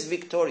always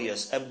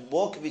victorious. A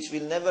book which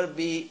will never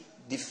be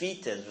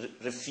defeated,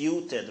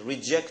 refuted,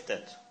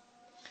 rejected.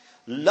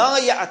 La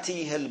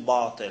ya'tihi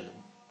al-batil.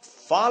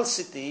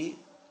 Falsity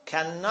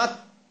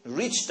cannot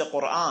reach the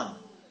Quran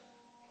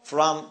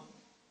from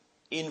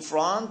in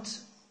front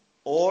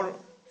or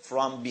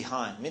from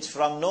behind. Means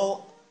from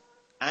no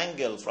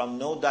angle, from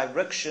no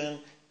direction,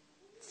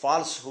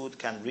 falsehood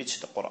can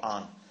reach the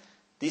Quran.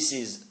 This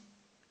is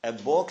a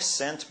book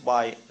sent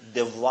by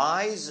the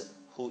wise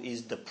who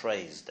is the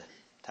praised.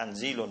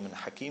 Tanzilun min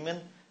hakimin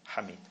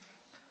hamid.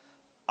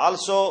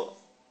 Also,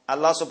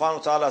 Allah subhanahu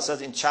wa ta'ala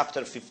says in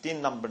chapter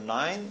 15, number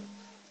 9,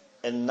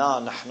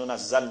 إِنَّا نَحْنُ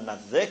نَزَّلْنَا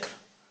الذِّكْرِ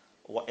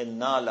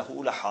وَإِنَّا لَهُ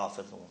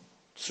لَحَافِظُونَ.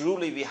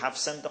 Truly we have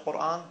sent the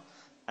Quran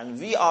and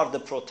we are the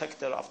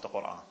protector of the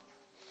Quran.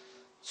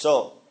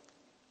 So,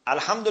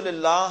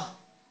 Alhamdulillah,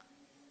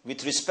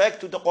 with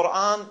respect to the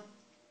Quran,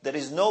 there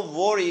is no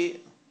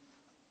worry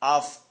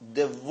of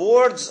the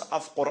words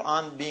of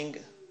Quran being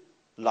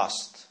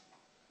lost.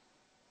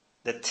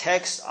 The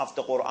text of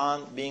the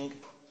Quran being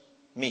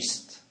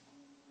missed.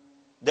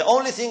 The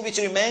only thing which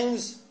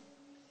remains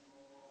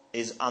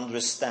is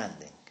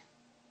understanding,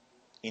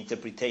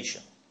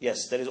 interpretation.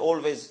 Yes, there is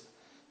always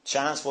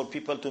chance for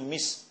people to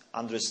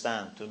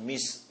misunderstand, to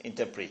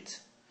misinterpret.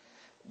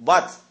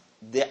 But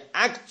the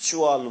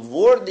actual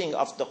wording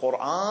of the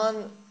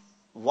Quran,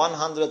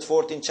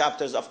 114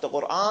 chapters of the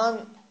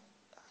Quran,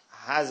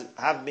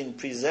 have been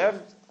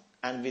preserved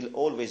and will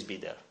always be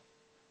there.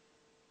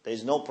 There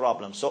is no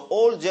problem. So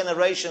all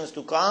generations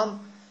to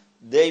come,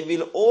 they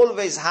will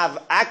always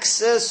have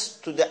access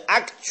to the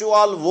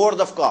actual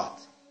Word of God.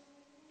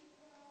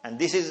 And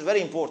this is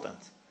very important.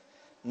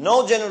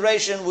 No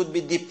generation would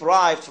be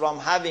deprived from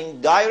having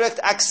direct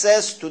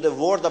access to the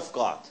Word of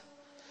God.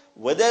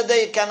 Whether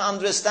they can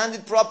understand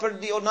it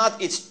properly or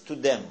not, it's to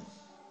them.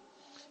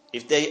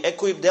 If they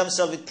equip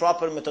themselves with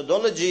proper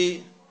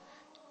methodology,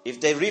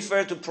 if they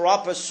refer to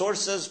proper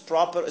sources,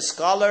 proper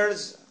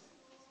scholars,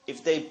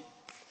 if they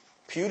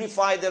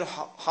purify their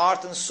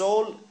heart and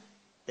soul,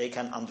 they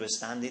can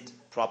understand it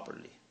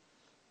properly.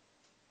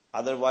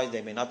 Otherwise,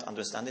 they may not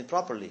understand it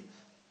properly.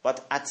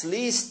 But at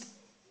least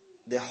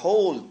the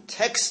whole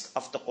text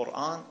of the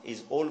Quran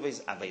is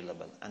always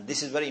available. And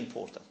this is very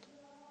important.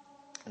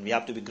 And we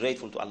have to be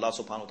grateful to Allah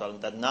subhanahu wa ta'ala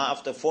that now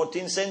after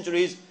 14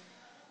 centuries,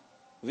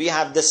 we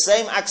have the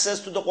same access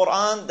to the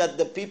Quran that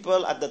the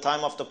people at the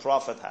time of the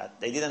Prophet had.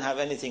 They didn't have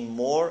anything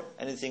more,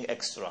 anything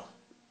extra.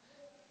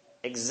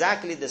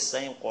 Exactly the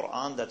same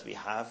Quran that we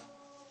have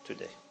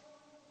today.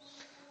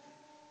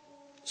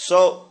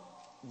 So,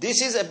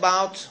 this is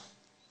about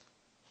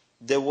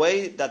the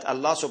way that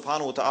Allah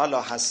subhanahu wa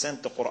ta'ala has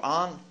sent the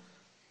Quran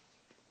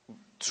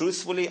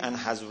truthfully and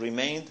has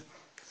remained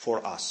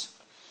for us.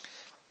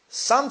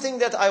 Something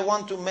that I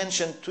want to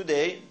mention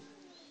today,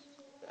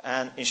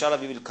 and inshallah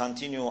we will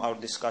continue our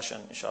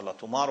discussion inshallah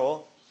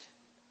tomorrow,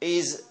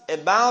 is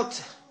about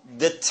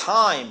the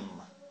time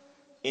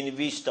in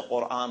which the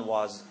Quran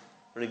was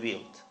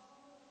revealed.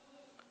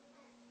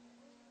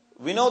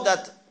 We know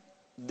that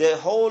the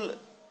whole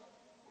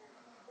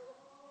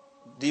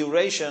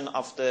duration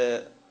of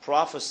the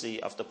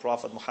prophecy of the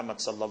Prophet Muhammad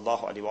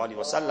sallallahu alaihi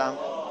wasallam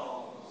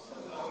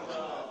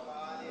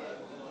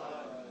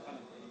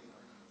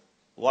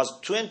was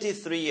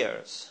 23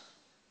 years.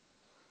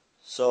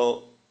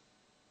 So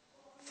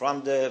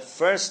from the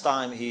first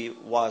time he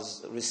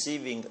was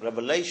receiving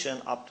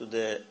revelation up to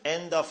the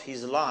end of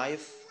his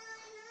life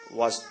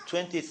was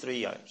 23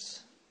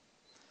 years.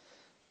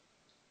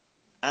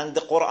 And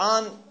the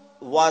Quran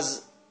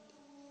was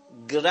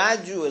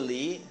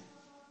gradually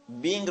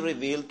being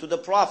revealed to the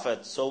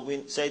Prophet. So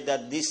we say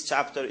that this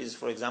chapter is,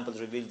 for example,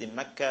 revealed in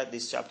Mecca,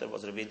 this chapter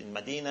was revealed in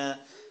Medina,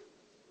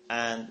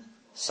 and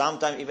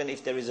sometimes even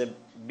if there is a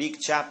big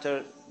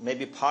chapter,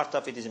 maybe part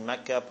of it is in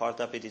Mecca, part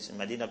of it is in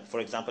Medina. For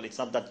example, it's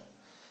not that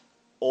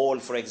all,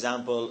 for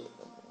example,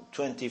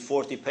 20,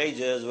 40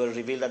 pages were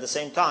revealed at the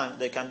same time.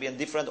 They can be on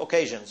different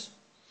occasions.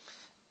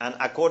 And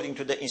according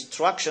to the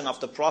instruction of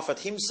the Prophet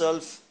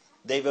himself,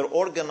 they were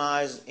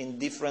organized in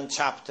different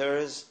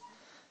chapters,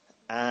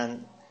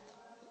 and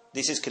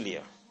this is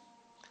clear.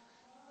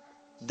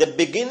 The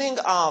beginning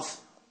of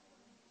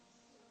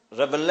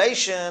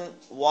revelation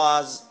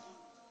was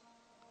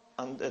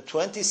on the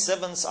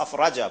 27th of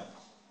Rajab,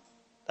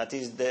 that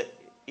is the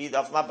Eid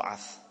of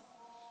Mab'ath,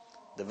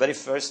 the very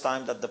first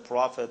time that the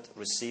Prophet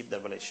received the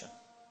revelation.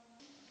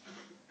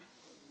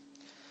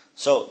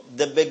 So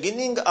the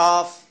beginning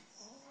of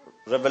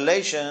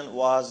revelation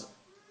was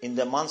in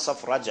the month of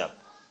Rajab,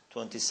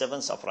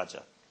 27th of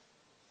Rajab.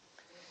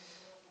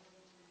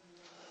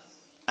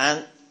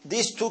 And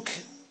this took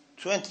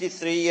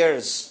 23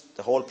 years,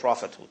 the whole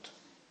prophethood.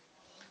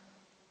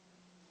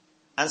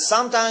 And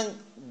sometimes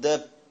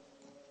the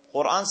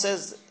Quran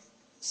says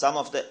some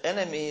of the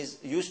enemies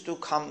used to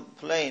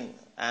complain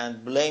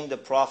and blame the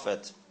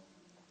Prophet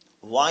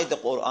why the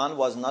Quran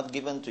was not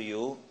given to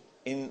you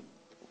in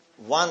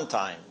one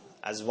time,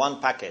 as one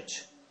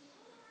package.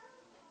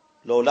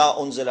 لولا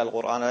أنزل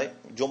القرآن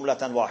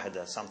جملة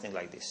واحدة, something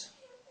like this.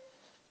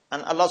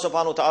 And Allah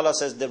subhanahu wa ta'ala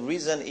says the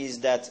reason is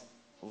that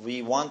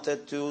we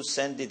wanted to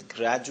send it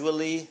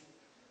gradually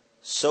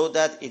so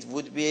that it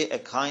would be a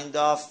kind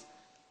of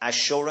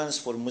assurance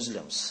for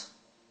Muslims.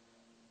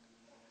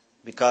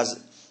 Because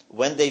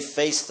when they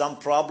faced some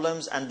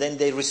problems and then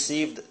they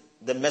received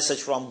the message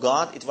from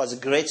God, it was a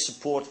great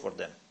support for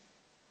them.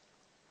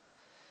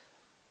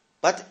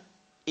 But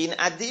in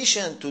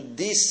addition to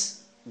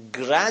this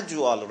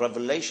gradual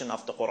revelation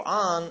of the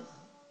Quran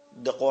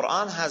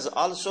has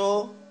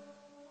also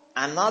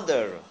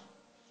another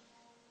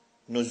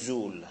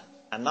nuzul,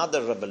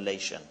 another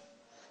revelation.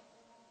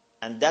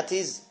 And that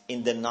is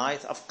in the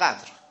night of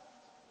Qadr.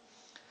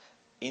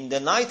 In the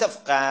night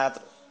of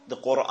Qadr, the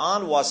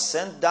Quran was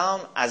sent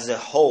down as a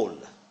whole.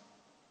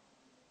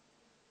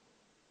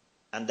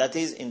 And that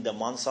is in the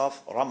month of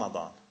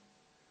Ramadan.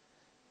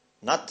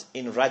 Not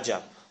in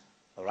Rajab.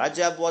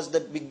 Rajab was the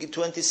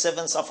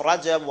 27th of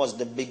Rajab was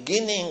the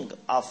beginning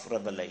of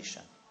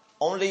revelation.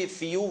 Only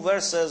few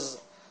verses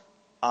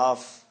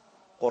of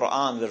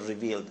Quran were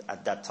revealed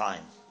at that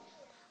time.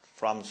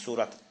 From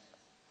Surah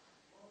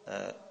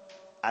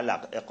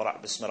Alaq,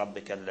 Iqra' bismi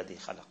rabbika alladhi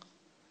khalaq.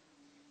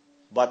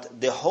 But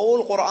the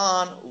whole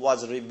Quran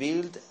was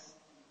revealed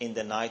in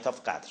the night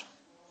of Qadr.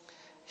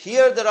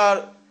 Here there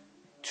are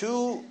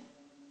two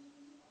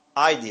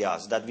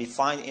ideas that we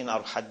find in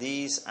our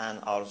hadith and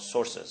our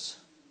sources.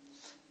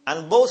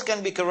 And both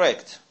can be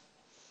correct.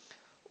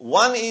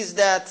 One is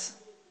that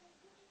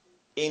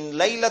in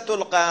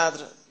Laylatul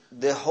Qadr,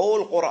 the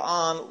whole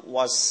Quran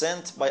was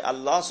sent by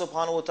Allah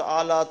subhanahu wa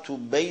ta'ala to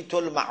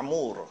Baytul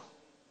Ma'mur.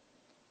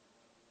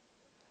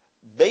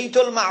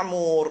 Baytul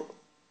Ma'mur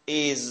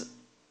is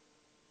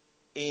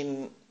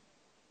in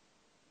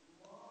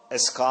a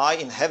sky,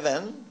 in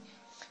heaven,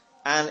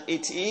 and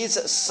it is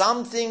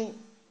something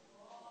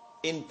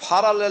in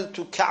parallel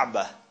to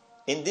Kaaba.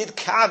 Indeed,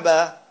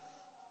 Kaaba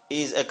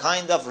is a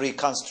kind of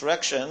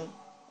reconstruction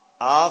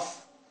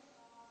of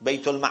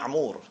Baytul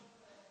Ma'mur.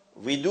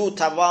 We do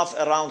tawaf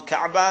around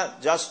Kaaba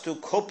just to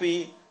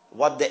copy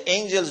what the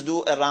angels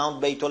do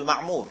around Baytul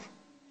Ma'mur.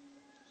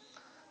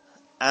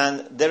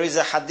 And there is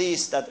a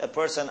hadith that a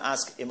person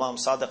asked Imam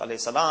Sadiq alayhi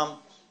salam,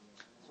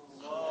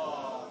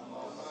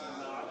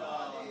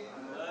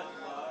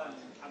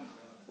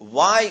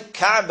 why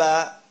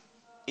Kaaba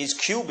is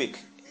cubic?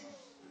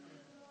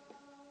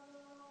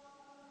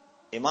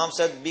 Imam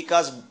said,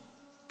 because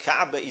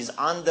Kaaba is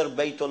under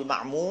Baytul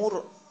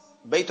Ma'mur.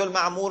 Baytul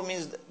Ma'mur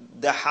means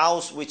the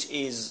house which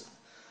is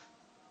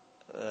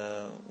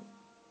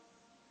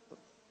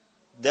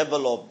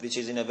developed, which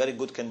is in a very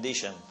good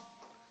condition.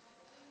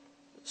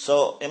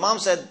 So Imam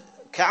said,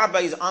 Kaaba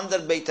is under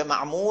Baytul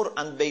Ma'mur,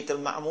 and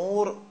Baytul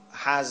Ma'mur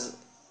has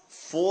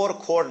 4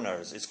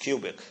 corners, it's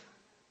cubic.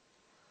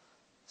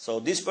 So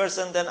this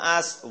person then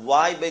asked,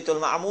 why Baytul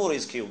Ma'mur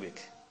is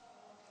cubic?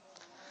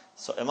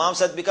 So Imam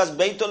said, because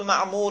Baytul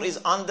Ma'mur is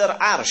under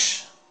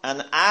Arsh,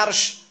 and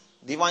Arsh,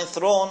 divine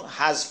throne,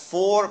 has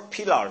 4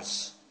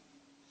 pillars.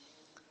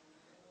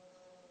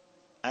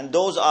 And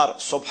those are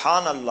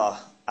Subhanallah,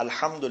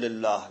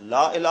 Alhamdulillah,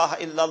 La ilaha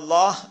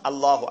illallah,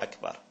 Allahu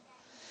Akbar.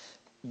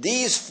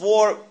 These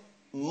four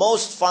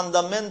most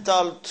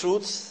fundamental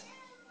truths,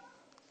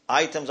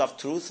 items of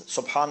truth,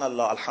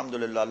 Subhanallah,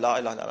 Alhamdulillah, La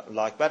ilaha illallah,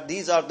 Allahu Akbar,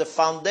 these are the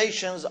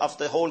foundations of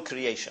the whole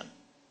creation,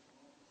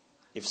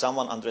 if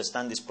someone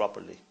understands this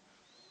properly.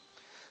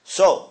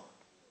 So,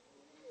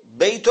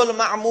 Baytul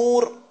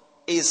Ma'mur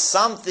is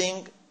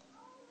something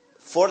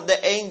for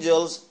the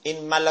angels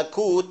in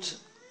Malakut,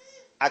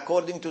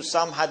 according to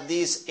some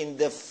hadith, in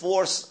the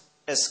fourth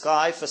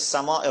sky, for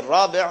Sama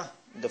al-Rabi',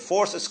 the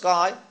fourth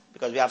sky,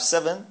 because we have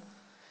 7,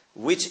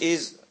 which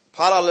is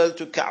parallel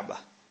to Kaaba.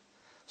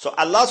 So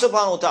Allah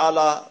subhanahu wa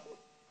ta'ala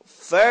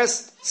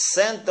first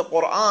sent the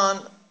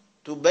Quran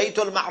to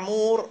Baytul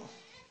Ma'mur,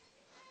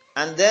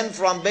 and then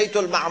from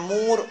Baytul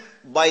Ma'mur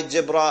by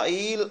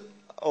Jibreel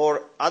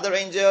or other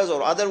angels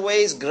or other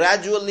ways,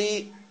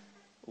 gradually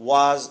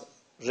was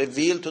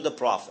revealed to the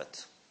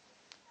Prophet.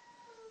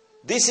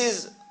 This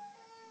is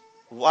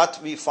what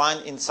we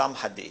find in some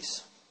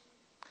hadiths.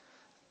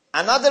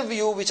 Another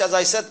view, which as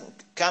I said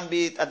can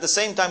be at the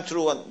same time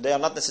true and they are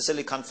not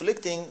necessarily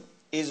conflicting,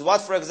 is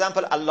what, for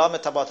example,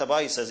 Allama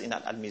Tabatabai says in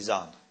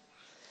Al-Mizan.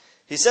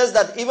 He says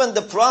that even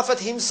the Prophet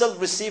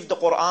himself received the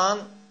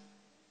Quran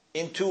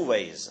in 2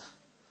 ways.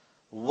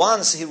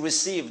 Once he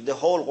received the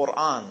whole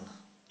Quran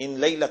in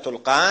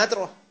Laylatul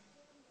Qadr,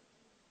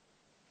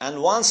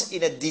 and once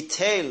in a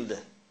detailed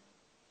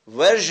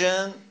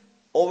version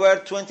over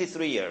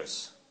 23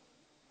 years.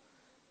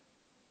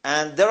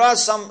 And there are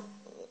some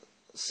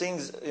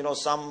things,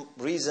 some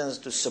reasons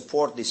to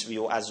support this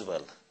view as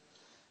well.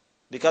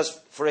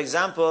 Because, for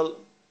example,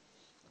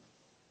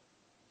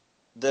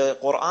 the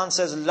Quran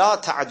says,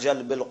 لا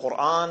تعجل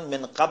بالقرآن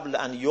من قبل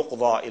أن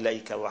يقضى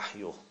إليك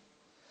وحيه.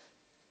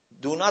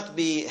 Do not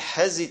be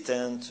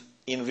hesitant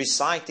in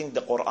reciting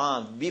the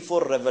Quran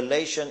before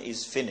revelation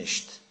is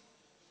finished.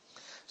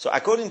 So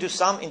according to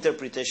some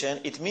interpretation,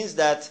 it means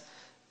that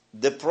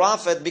the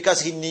Prophet,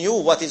 because he knew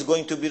what is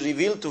going to be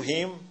revealed to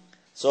him,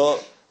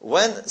 so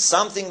when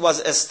something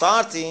was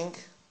starting,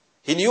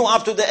 he knew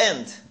up to the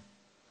end.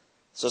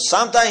 So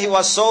sometimes he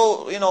was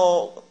so,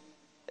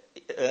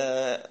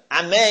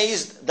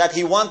 amazed that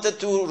he wanted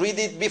to read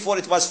it before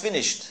it was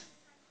finished.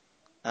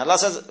 And Allah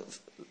says,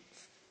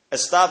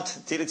 start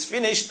till it's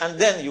finished, and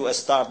then you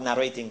start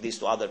narrating this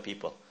to other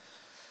people.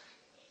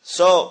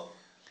 So,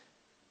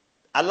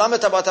 Allama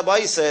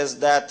Tabatabai says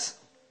that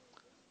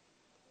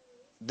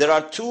there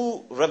are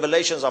 2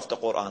 revelations of the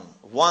Quran.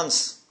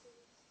 Once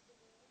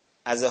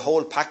as a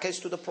whole package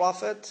to the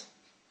Prophet,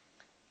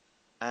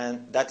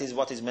 and that is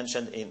what is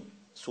mentioned in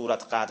Surah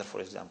Qadr,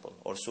 for example,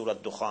 or Surah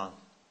Dukhan.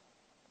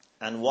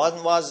 And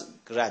one was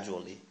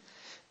gradually.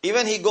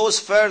 Even he goes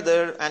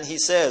further and he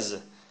says,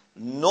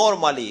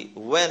 normally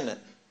when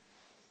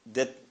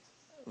the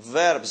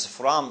verbs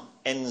from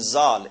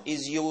Enzal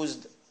is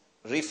used,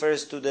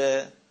 refers to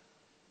the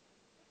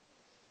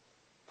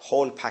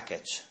whole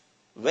package.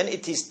 When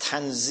it is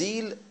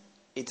Tanzil,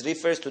 it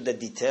refers to the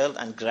detailed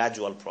and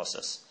gradual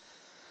process.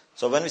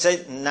 So when we say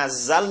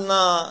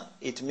Nazalna,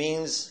 it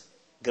means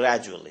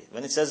gradually.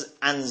 When it says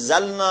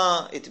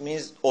Anzalna, it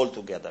means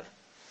altogether.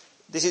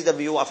 This is the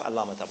view of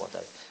Allama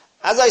Tabatabai.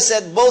 As I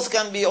said, both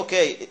can be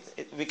okay.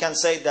 We can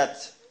say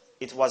that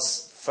it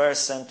was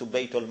first sent to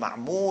Baytul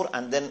Ma'mur,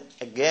 and then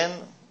again,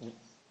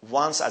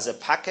 once as a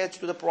package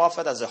to the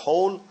Prophet as a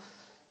whole,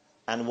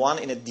 and one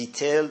in a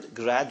detailed,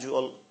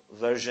 gradual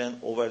version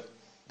over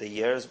the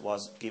years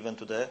was given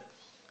to the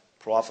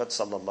Prophet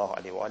sallallahu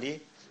alaihi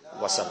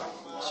wasallam.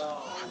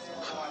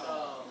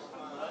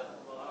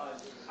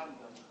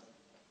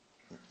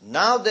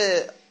 Now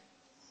the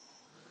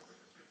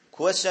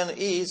question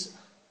is,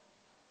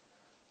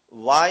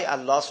 why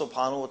Allah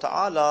subhanahu wa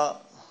ta'ala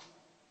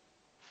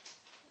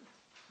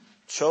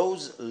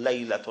chose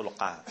Laylatul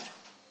Qadr?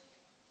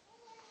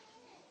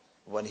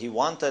 When he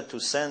wanted to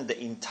send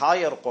the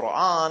entire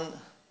Quran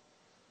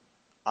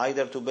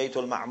either to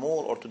Baytul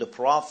Ma'mur or to the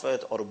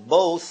Prophet or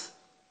both,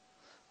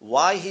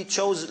 why he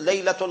chose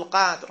Laylatul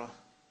Qadr?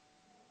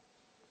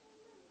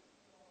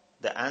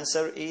 The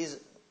answer is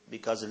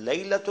because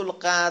Laylatul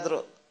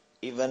Qadr,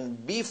 even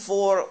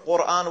before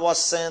Quran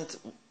was sent,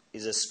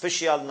 is a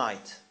special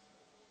night.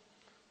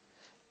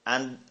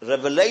 And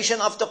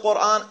revelation of the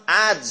Quran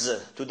adds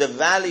to the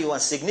value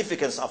and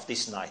significance of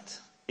this night.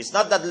 It's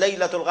not that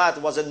Laylatul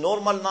Qadr was a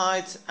normal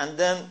night and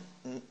then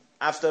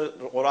after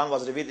the Quran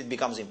was revealed it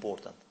becomes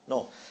important.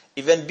 No.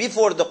 Even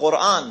before the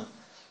Quran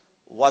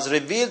was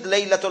revealed,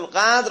 Laylatul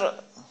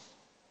Qadr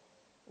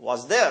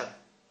was there.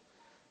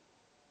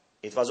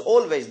 It was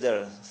always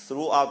there.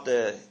 Throughout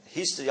the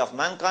history of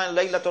mankind,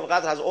 Laylatul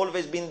Qadr has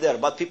always been there.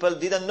 But people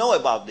didn't know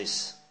about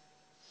this.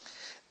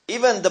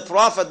 Even the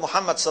Prophet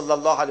Muhammad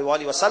sallallahu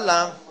alaihi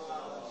wasallam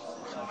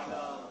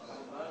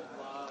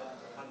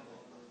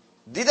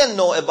didn't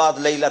know about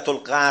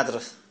Laylatul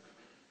Qadr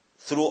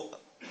through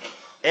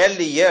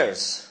early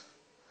years.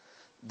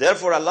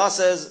 Therefore Allah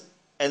says,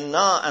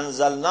 "Inna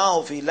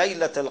anzalnahu fi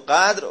Laylatul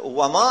Qadr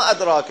wa ma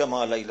adraka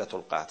ma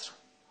Laylatul Qadr."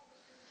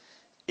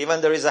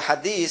 Even there is a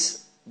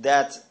hadith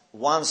that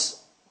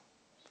once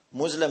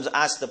Muslims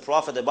asked the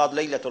Prophet about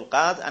Laylatul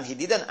Qadr and he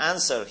didn't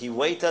answer. He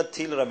waited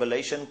till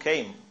revelation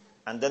came.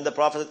 And then the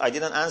Prophet said, I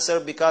didn't answer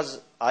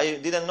because I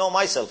didn't know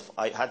myself.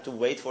 I had to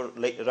wait for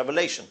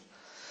revelation.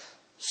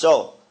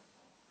 So,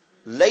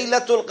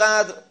 Laylatul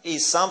Qadr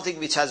is something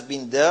which has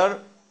been there,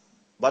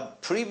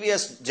 but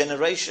previous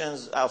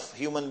generations of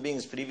human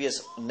beings,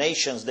 previous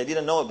nations, they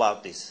didn't know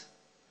about this.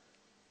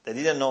 They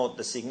didn't know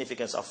the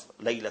significance of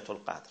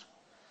Laylatul Qadr.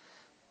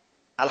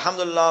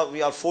 Alhamdulillah,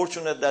 we are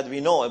fortunate that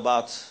we know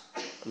about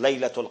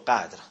Laylatul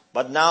Qadr.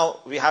 But now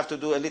we have to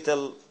do a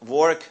little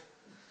work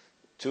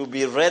to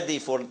be ready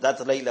for that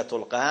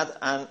Laylatul Qadr.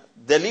 And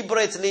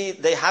deliberately,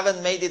 they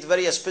haven't made it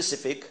very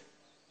specific.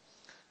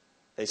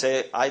 They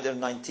say either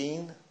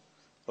 19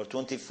 or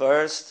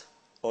 21st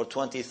or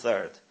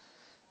 23rd.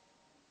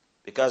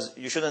 Because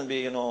you shouldn't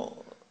be,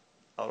 or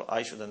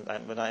I shouldn't,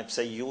 when I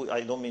say you,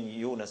 I don't mean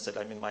you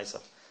necessarily, I mean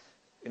myself.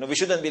 We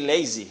shouldn't be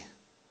lazy.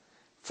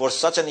 For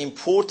such an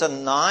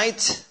important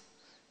night,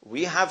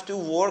 we have to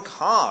work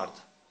hard.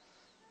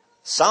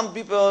 Some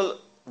people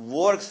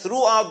work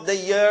throughout the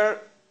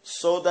year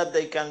so that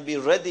they can be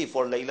ready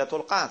for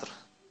Laylatul Qadr.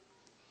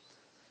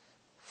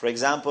 For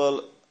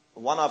example,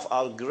 one of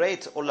our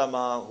great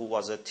ulama who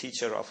was a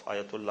teacher of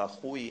Ayatollah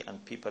Khouy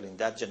and people in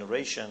that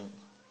generation,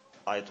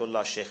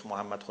 Ayatollah Sheikh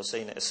Muhammad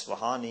Hussein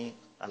Isfahani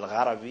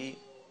Al-Gharawi,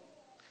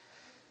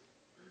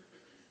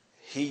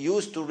 he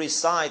used to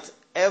recite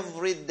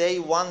every day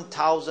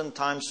 1,000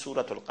 times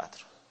Surah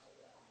Al-Qadr.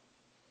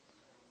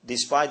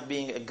 Despite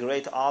being a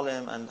great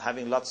alim and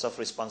having lots of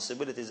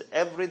responsibilities,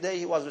 every day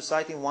he was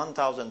reciting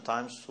 1,000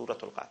 times Surah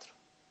Al-Qadr.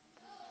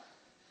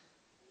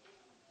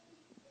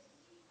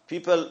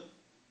 People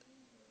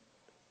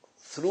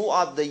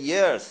throughout the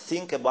year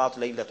think about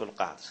Laylatul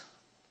Qadr.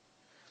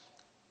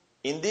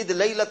 Indeed,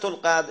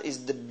 Laylatul Qadr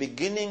is the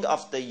beginning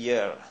of the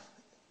year.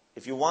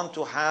 If you want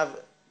to have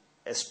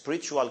a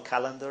spiritual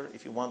calendar,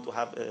 if you want to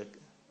have a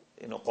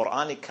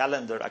Quranic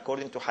calendar,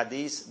 according to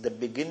Hadith, the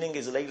beginning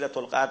is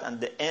Laylatul Qadr and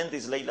the end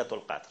is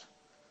Laylatul Qadr.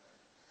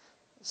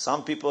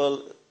 Some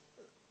people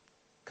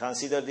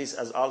consider this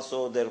as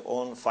also their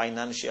own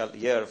financial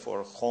year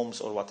for homes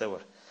or whatever.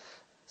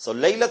 So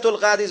Laylatul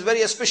Qadr is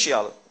very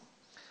special.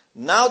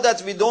 Now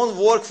that we don't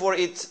work for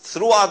it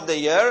throughout the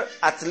year,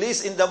 at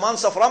least in the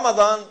months of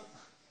Ramadan,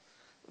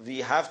 we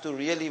have to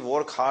really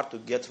work hard to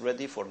get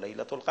ready for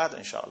Laylatul Qadr,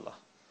 inshallah.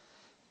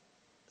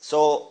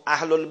 So,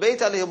 Ahlul Bayt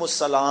alayhimus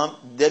salam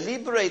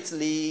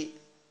deliberately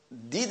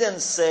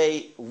didn't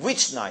say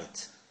which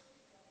night.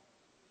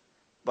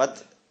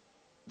 But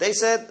they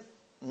said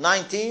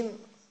 19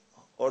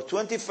 or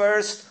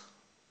 21st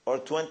or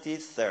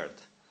 23rd.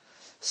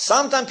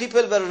 Sometimes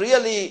people were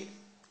really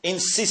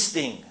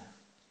insisting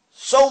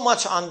so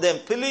much on them.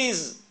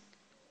 Please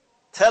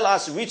tell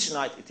us which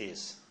night it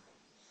is.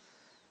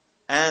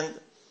 And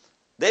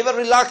they were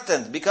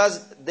reluctant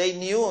because they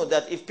knew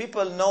that if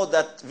people know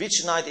that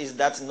which night is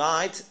that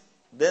night,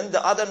 then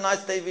the other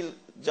nights they will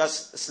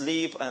just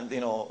sleep and,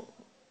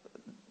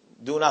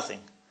 do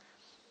nothing.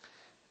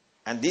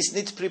 And this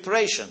needs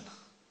preparation.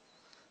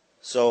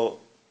 So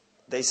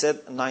they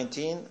said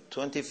 19,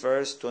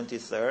 21st,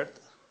 23rd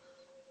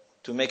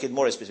to make it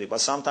more specific.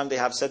 But sometimes they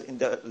have said in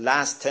the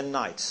last 10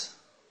 nights.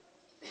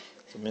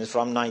 So it means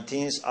from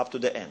 19th up to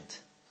the end.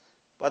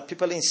 But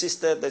people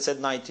insisted, they said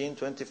 19,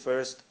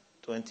 21st,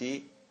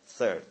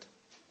 23rd.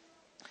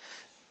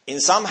 In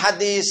some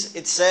hadiths,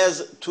 it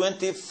says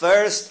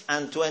 21st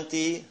and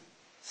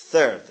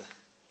 23rd.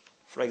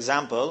 For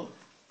example,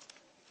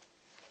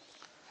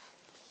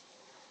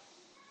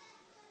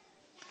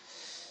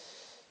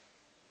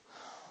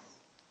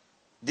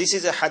 this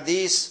is a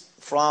hadith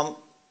from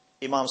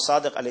Imam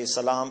Sadiq alayhi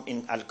salam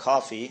in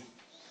Al-Kafi.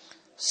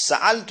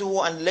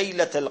 Sa'altuhu an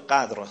Laylat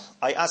al-Qadr.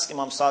 I asked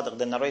Imam Sadiq,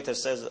 the narrator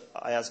says,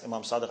 I asked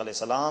Imam Sadiq alayhi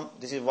salam,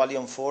 this is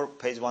volume 4,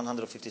 page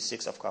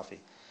 156 of Kafi.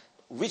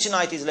 Which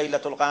night is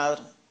Laylatul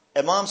Qadr?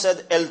 Imam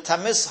said,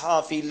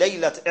 Iltamisha fi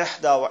Laylat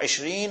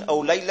 21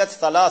 or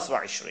Laylat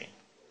 23.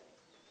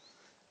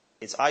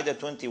 It's either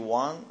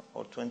 21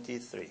 or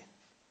 23.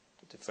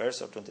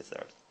 21st or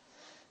 23rd.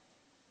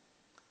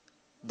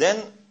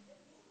 Then,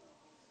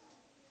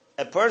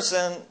 a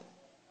person,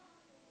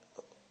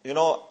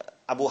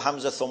 Abu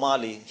Hamza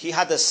Thumali, he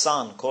had a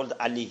son called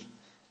Ali.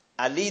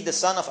 Ali, the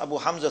son of Abu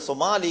Hamza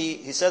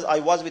Thumali, he says, I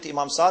was with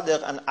Imam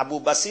Sadiq, and Abu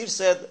Basir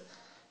said,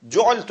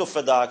 Ju'altu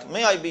fadak,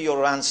 may I be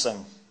your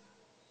ransom.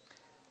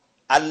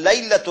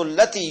 Al-laylatul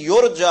lati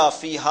yurja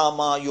fiha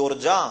ma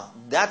yurja.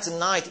 That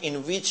night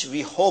in which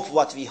we hope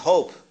what we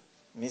hope.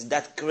 Means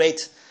that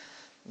great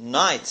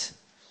night.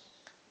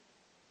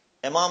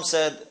 Imam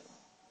said,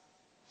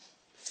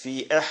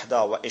 fi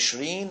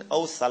 21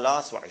 or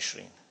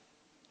 23.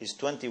 Is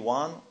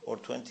 21 or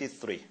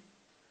 23.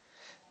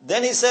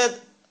 Then he said,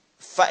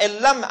 فَإِن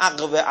لَمْ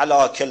أَغْبِ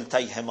عَلَىٰ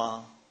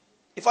كِلْتَيْهِمَا.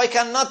 If I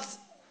cannot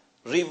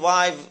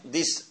revive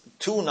these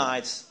 2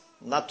 nights,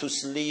 not to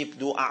sleep,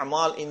 do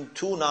a'mal in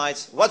 2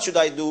 nights, what should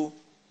I do?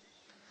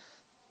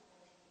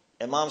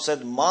 Imam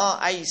said, مَا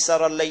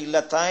أَيْسَرَ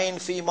اللَّيْلَتَيْنِ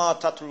فِي مَا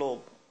تَطْلُبُ.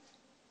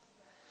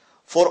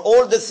 for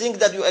all the things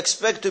that you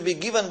expect to be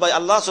given by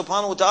Allah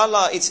subhanahu wa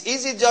ta'ala, it's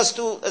easy just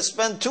to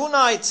spend 2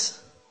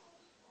 nights.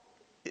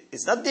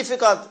 It's not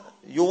difficult.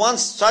 You want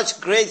such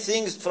great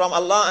things from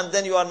Allah and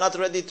then you are not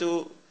ready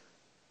to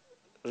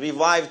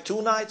revive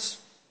 2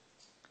 nights.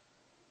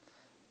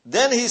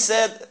 Then he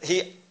said,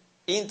 he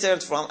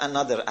entered from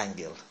another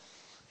angle.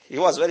 He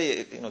was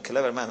very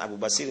clever man. Abu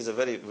Basir is a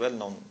very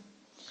well-known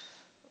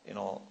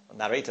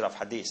narrator of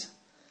hadith.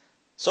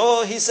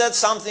 So he said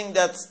something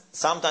that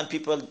sometimes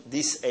people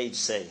this age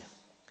say.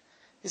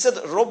 He said,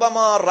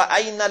 رُبَّمَا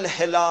رَأَيْنَا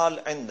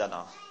الْهِلَالَ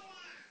عِنْدَنَا.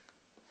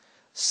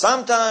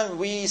 Sometimes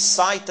we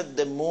sighted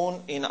the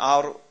moon in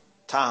our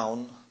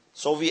town.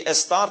 So we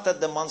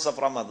started the month of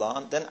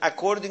Ramadan. Then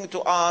according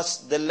to us,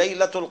 the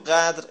Laylatul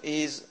Qadr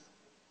is,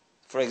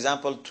 for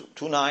example,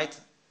 tonight,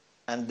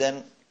 and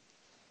then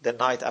the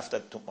night after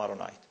tomorrow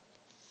night.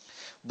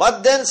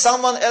 But then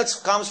someone else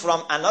comes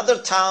from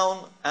another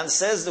town and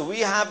says that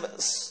we have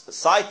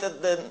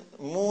sighted the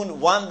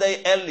moon 1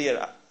 day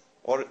earlier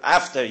or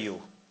after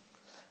you.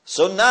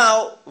 So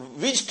now,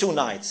 which 2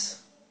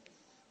 nights?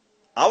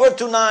 Our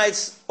 2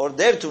 nights or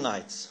their 2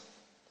 nights?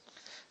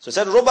 So he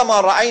said,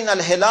 رُبَّمَا رَأَيْنَا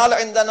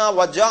الْهِلَالَ عِنْدَنَا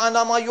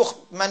وَجَعَنَا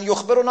مَنْ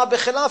يُخْبِرُنَا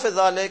بِخِلَافِ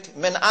ذَلِكَ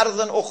مِنْ أَرْضٍ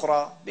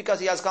أُخْرَى. Because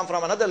he has come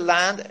from another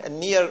land, a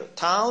near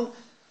town,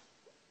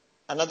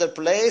 another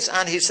place,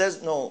 and he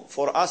says, no,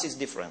 for us it's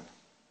different.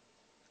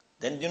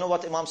 Then do you know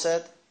what Imam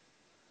said?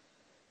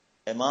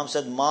 Imam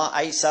said, مَا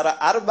أَيْسَرَ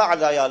أَرْبَعَ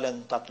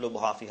لَيَالٍ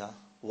تَطْلُبُهَا فِيهَا.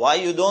 Why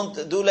you don't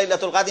do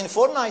Laylatul Qadr in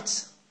 4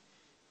 nights?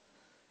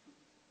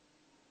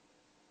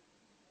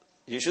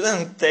 You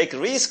shouldn't take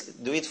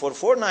risk, do it for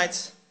 4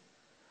 nights.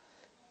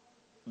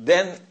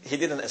 Then he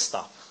didn't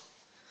stop.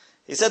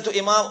 He said to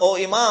Imam, oh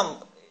Imam,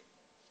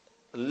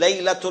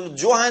 Laylatul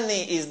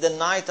Juhani is the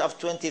night of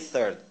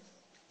 23rd.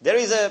 There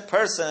is a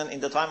person in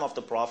the time of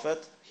the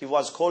Prophet, he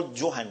was called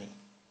Juhani.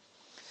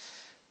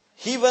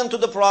 He went to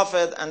the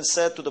Prophet and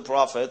said to the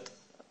Prophet,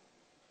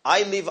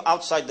 I live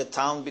outside the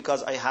town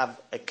because I have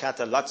a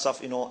cattle, lots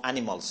of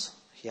animals.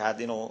 He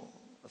had a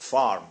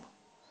farm.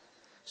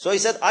 So he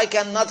said, I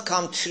cannot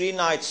come 3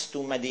 nights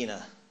to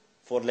Medina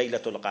for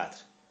Laylatul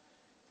Qadr.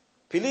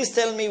 Please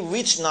tell me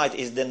which night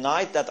is the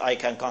night that I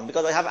can come,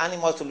 because I have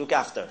animals to look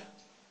after.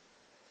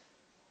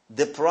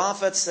 The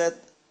Prophet said,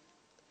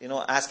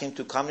 ask him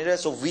to come here,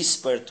 so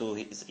whisper to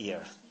his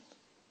ear,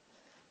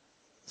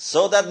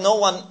 so that no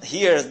one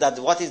hears that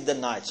what is the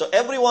night. So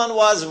everyone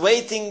was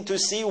waiting to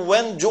see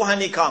when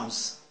Juhani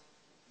comes.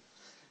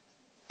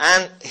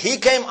 And he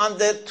came on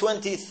the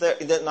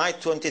 23rd, the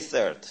night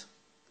 23rd,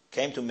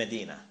 came to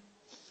Medina.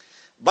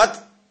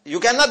 But you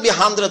cannot be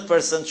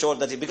 100% sure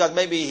that because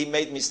maybe he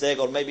made mistake,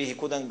 or maybe he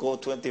couldn't go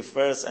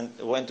 21st and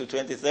went to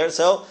 23rd.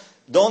 So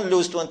don't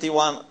lose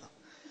 21.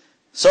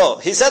 So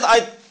he said,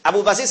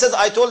 Abu Basir says,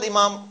 I told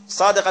Imam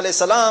Sadiq alayhi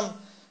salam,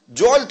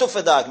 جُعِلْتُ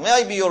فِدَاكَ, may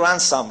I be your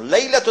ransom.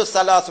 Laylatul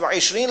Thalath wa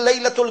Ishrin,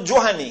 Laylatul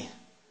Juhani.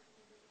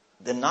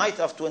 The night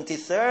of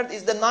 23rd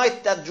is the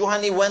night that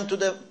Juhani went to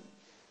the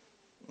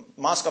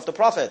mosque of the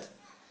Prophet.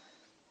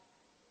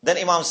 Then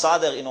Imam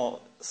Sadiq,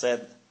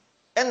 said,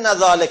 إِنَّ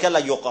ذَلِكَ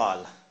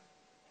لَيُقَالُ.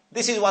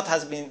 This is what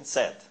has been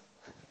said.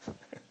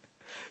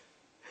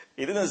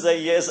 He didn't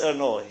say yes or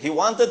no. He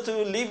wanted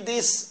to leave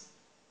this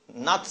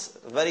not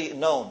very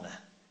known. He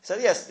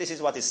said, yes, this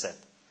is what is said.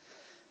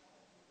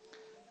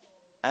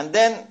 And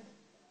then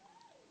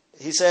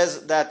he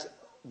says that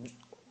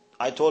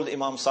I told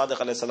Imam Sadiq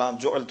alayhi salam,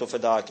 جُعِلْتُ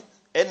فِدَاكَ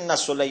إِنَّ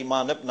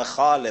سُلَيْمَانَ ibn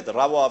Khalid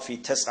رَوَى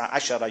فِي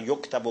 19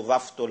 يُكْتَبُ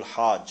وَفْدُ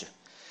الْحَاجِ. He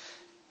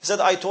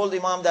said, I told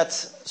Imam that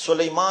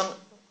Sulaiman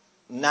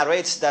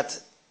narrates that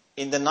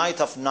in the night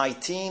of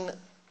 19,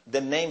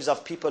 the names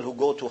of people who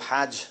go to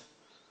Hajj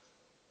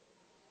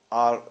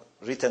are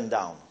written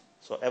down.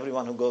 So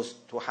everyone who goes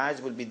to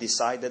Hajj will be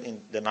decided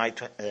in the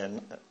night.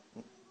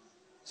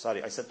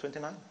 Sorry, I said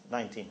 29?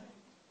 19.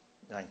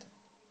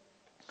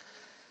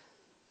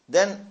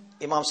 Then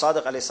Imam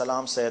Sadiq alayhi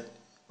salam said,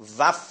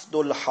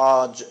 Wafdul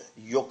Hajj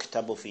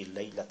yuktabu fi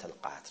Laylat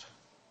al-Qadr.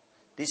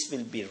 This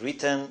will be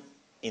written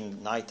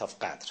in night of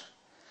Qadr.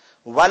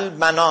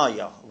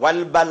 والمنايا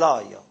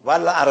والبلايا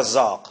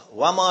والأرزاق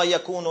وما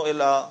يكون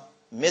إلى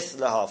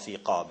مثلها في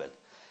قابل.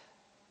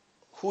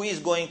 Who is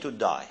going to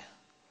die?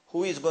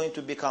 Who is going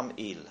to become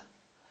ill?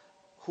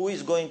 Who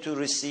is going to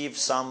receive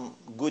some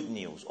good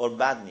news or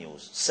bad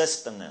news?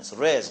 Sustenance,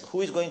 rizq. Who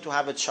is going to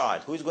have a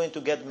child? Who is going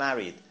to get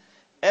married?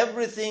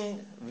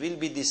 Everything will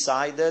be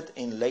decided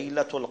in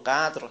Laylatul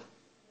Qadr.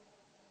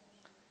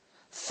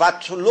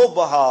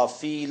 فَاتْلُبْهَا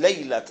فِي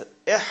لَيْلَةِ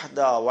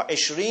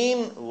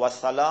 21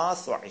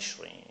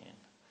 و23.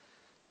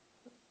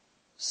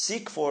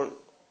 Seek for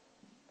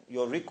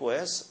your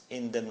request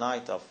in the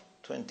night of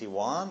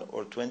 21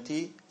 or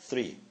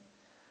 23.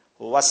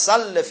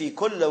 وَصَلَّ فِي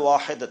كُلِّ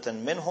وَاحِدَةٍ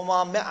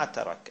مِّنْهُمَا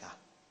 100 رَكْعَةٍ.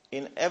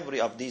 In every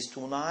of these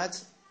 2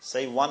 nights,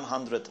 say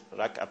 100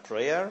 rak'ah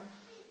prayer,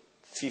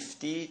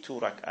 52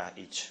 rak'ah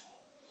each.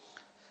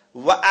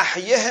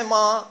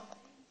 وَأَحْيِهِمَا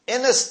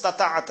إِنْ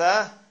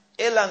اسْتَطَعْتَ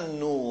إِلَى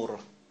النُّورِ.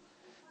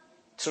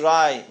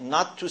 Try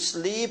not to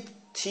sleep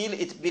till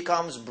it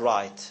becomes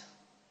bright.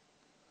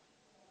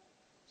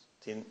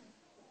 till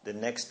the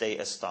next day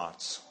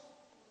starts.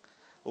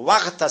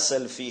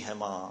 وَاغْتَسَلْ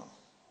فِيهِمَا,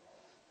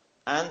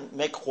 and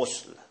make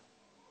ghusl.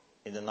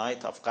 In the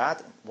night of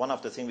Qadr, one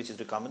of the things which is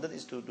recommended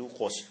is to do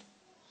ghusl.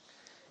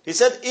 He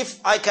said, if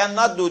I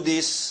cannot do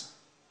this,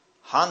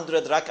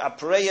 100 rak'ah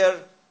prayer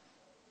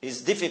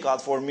is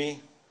difficult for me.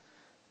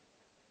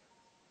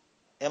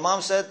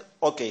 Imam said,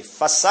 okay,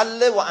 فَصَلِّ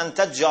وَأَنْتَ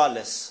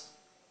جَالِسٌ.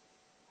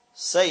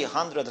 Say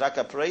 100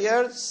 rak'ah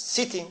prayer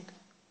sitting.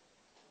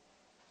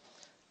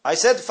 I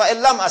said,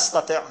 فَإِنْ لَمْ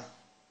أَسْتَطِعْ.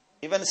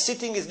 Even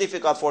sitting is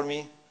difficult for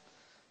me.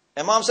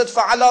 Imam said,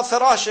 فَعَلَى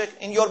فِرَاشِكَ,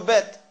 in your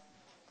bed.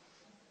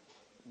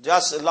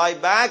 Just lie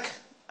back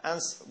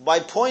and by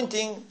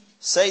pointing,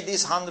 say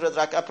this 100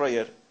 rak'ah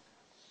prayer.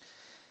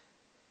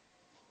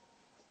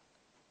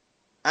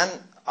 And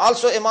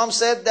also Imam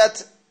said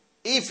that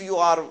if you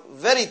are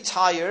very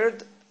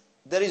tired,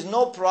 there is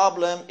no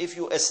problem if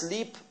you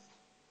sleep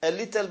a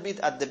little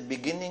bit at the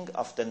beginning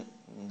of the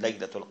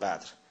Laylatul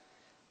Qadr.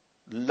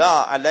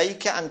 لا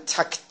عليك أن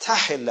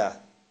تكتحل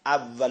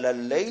أول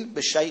الليل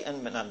بشيء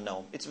من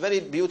النوم. It's a very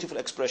beautiful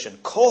expression.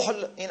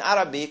 Kohl in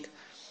Arabic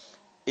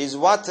is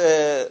what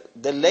the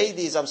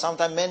ladies and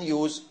sometimes men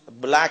use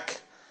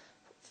black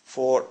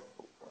for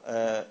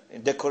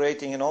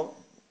decorating,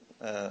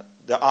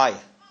 the eye.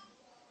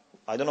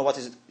 I don't know what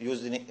is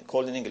used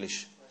called in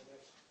English.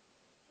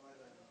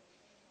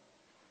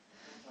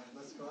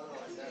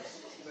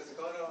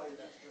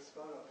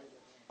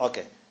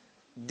 Okay.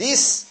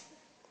 This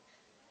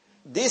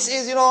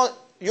is,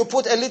 you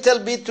put a little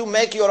bit to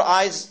make your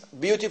eyes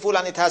beautiful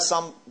and it has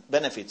some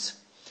benefits.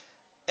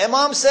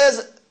 Imam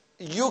says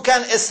you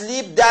can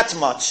sleep that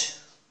much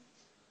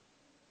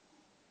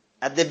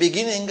at the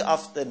beginning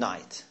of the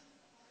night.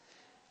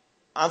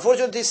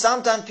 Unfortunately,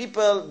 sometimes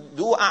people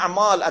do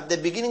a'mal at the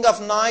beginning of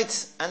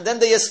night and then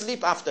they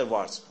sleep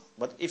afterwards.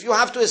 But if you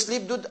have to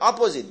sleep, do the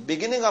opposite.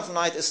 Beginning of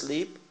night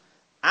sleep,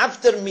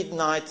 after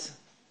midnight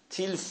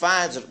till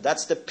Fajr,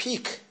 that's the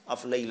peak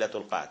of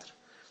Laylatul Qadr.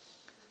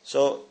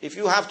 So if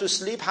you have to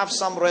sleep, have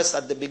some rest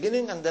at the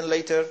beginning and then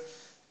later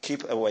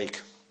keep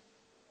awake.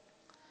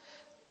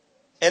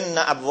 إن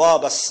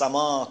أبواب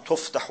السماء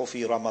تفتح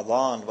في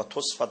رمضان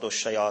وتصفد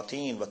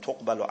الشياطين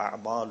وتقبل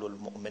أعمال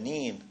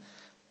المؤمنين.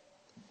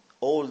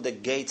 All the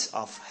gates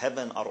of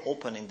heaven are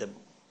open in the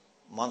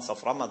month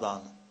of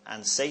Ramadan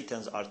and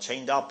Satans are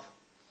chained up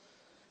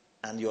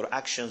and your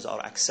actions are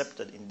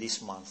accepted in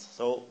this month.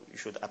 So you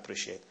should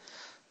appreciate.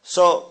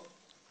 So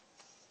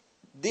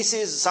this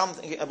is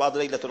something about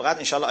Laylatul Qadr.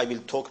 Inshallah, I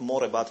will talk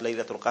more about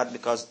Laylatul Qadr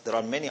because there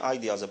are many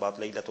ideas about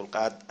Laylatul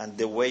Qadr and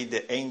the way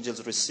the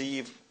angels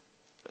receive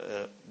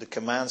the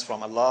commands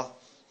from Allah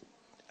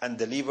and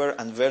deliver,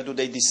 and where do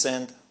they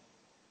descend.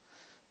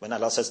 When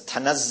Allah says,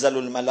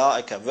 تَنَزَّلُ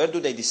الْمَلَائِكَةِ, where do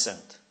they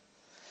descend?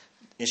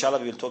 Inshallah,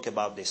 we will talk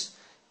about this.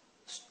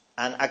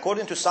 And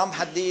according to some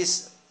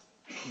hadith,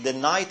 the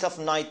night of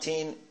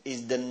 19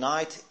 is the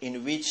night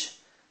in which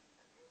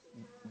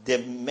the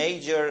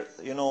major,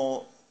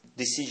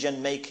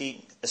 decision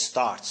making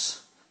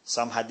starts.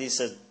 Some hadith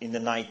says in the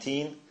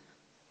 19,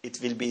 it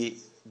will be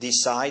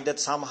decided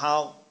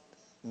somehow,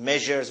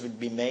 measures will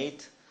be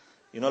made.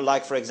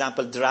 Like for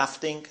example,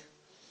 drafting.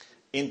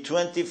 In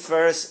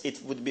 21st,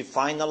 it would be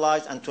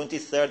finalized, and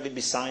 23rd will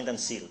be signed and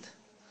sealed.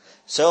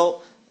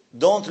 So,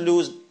 don't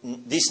lose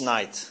this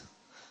night.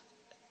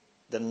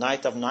 The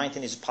night of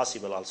 19 is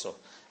possible also.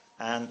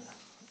 And,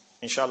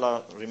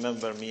 inshallah,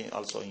 remember me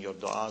also in your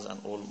du'as and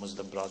all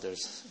Muslim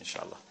brothers,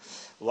 inshallah.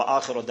 Wa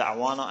akhiru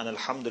da'wana and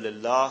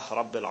alhamdulillah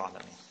rabbil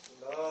alameen.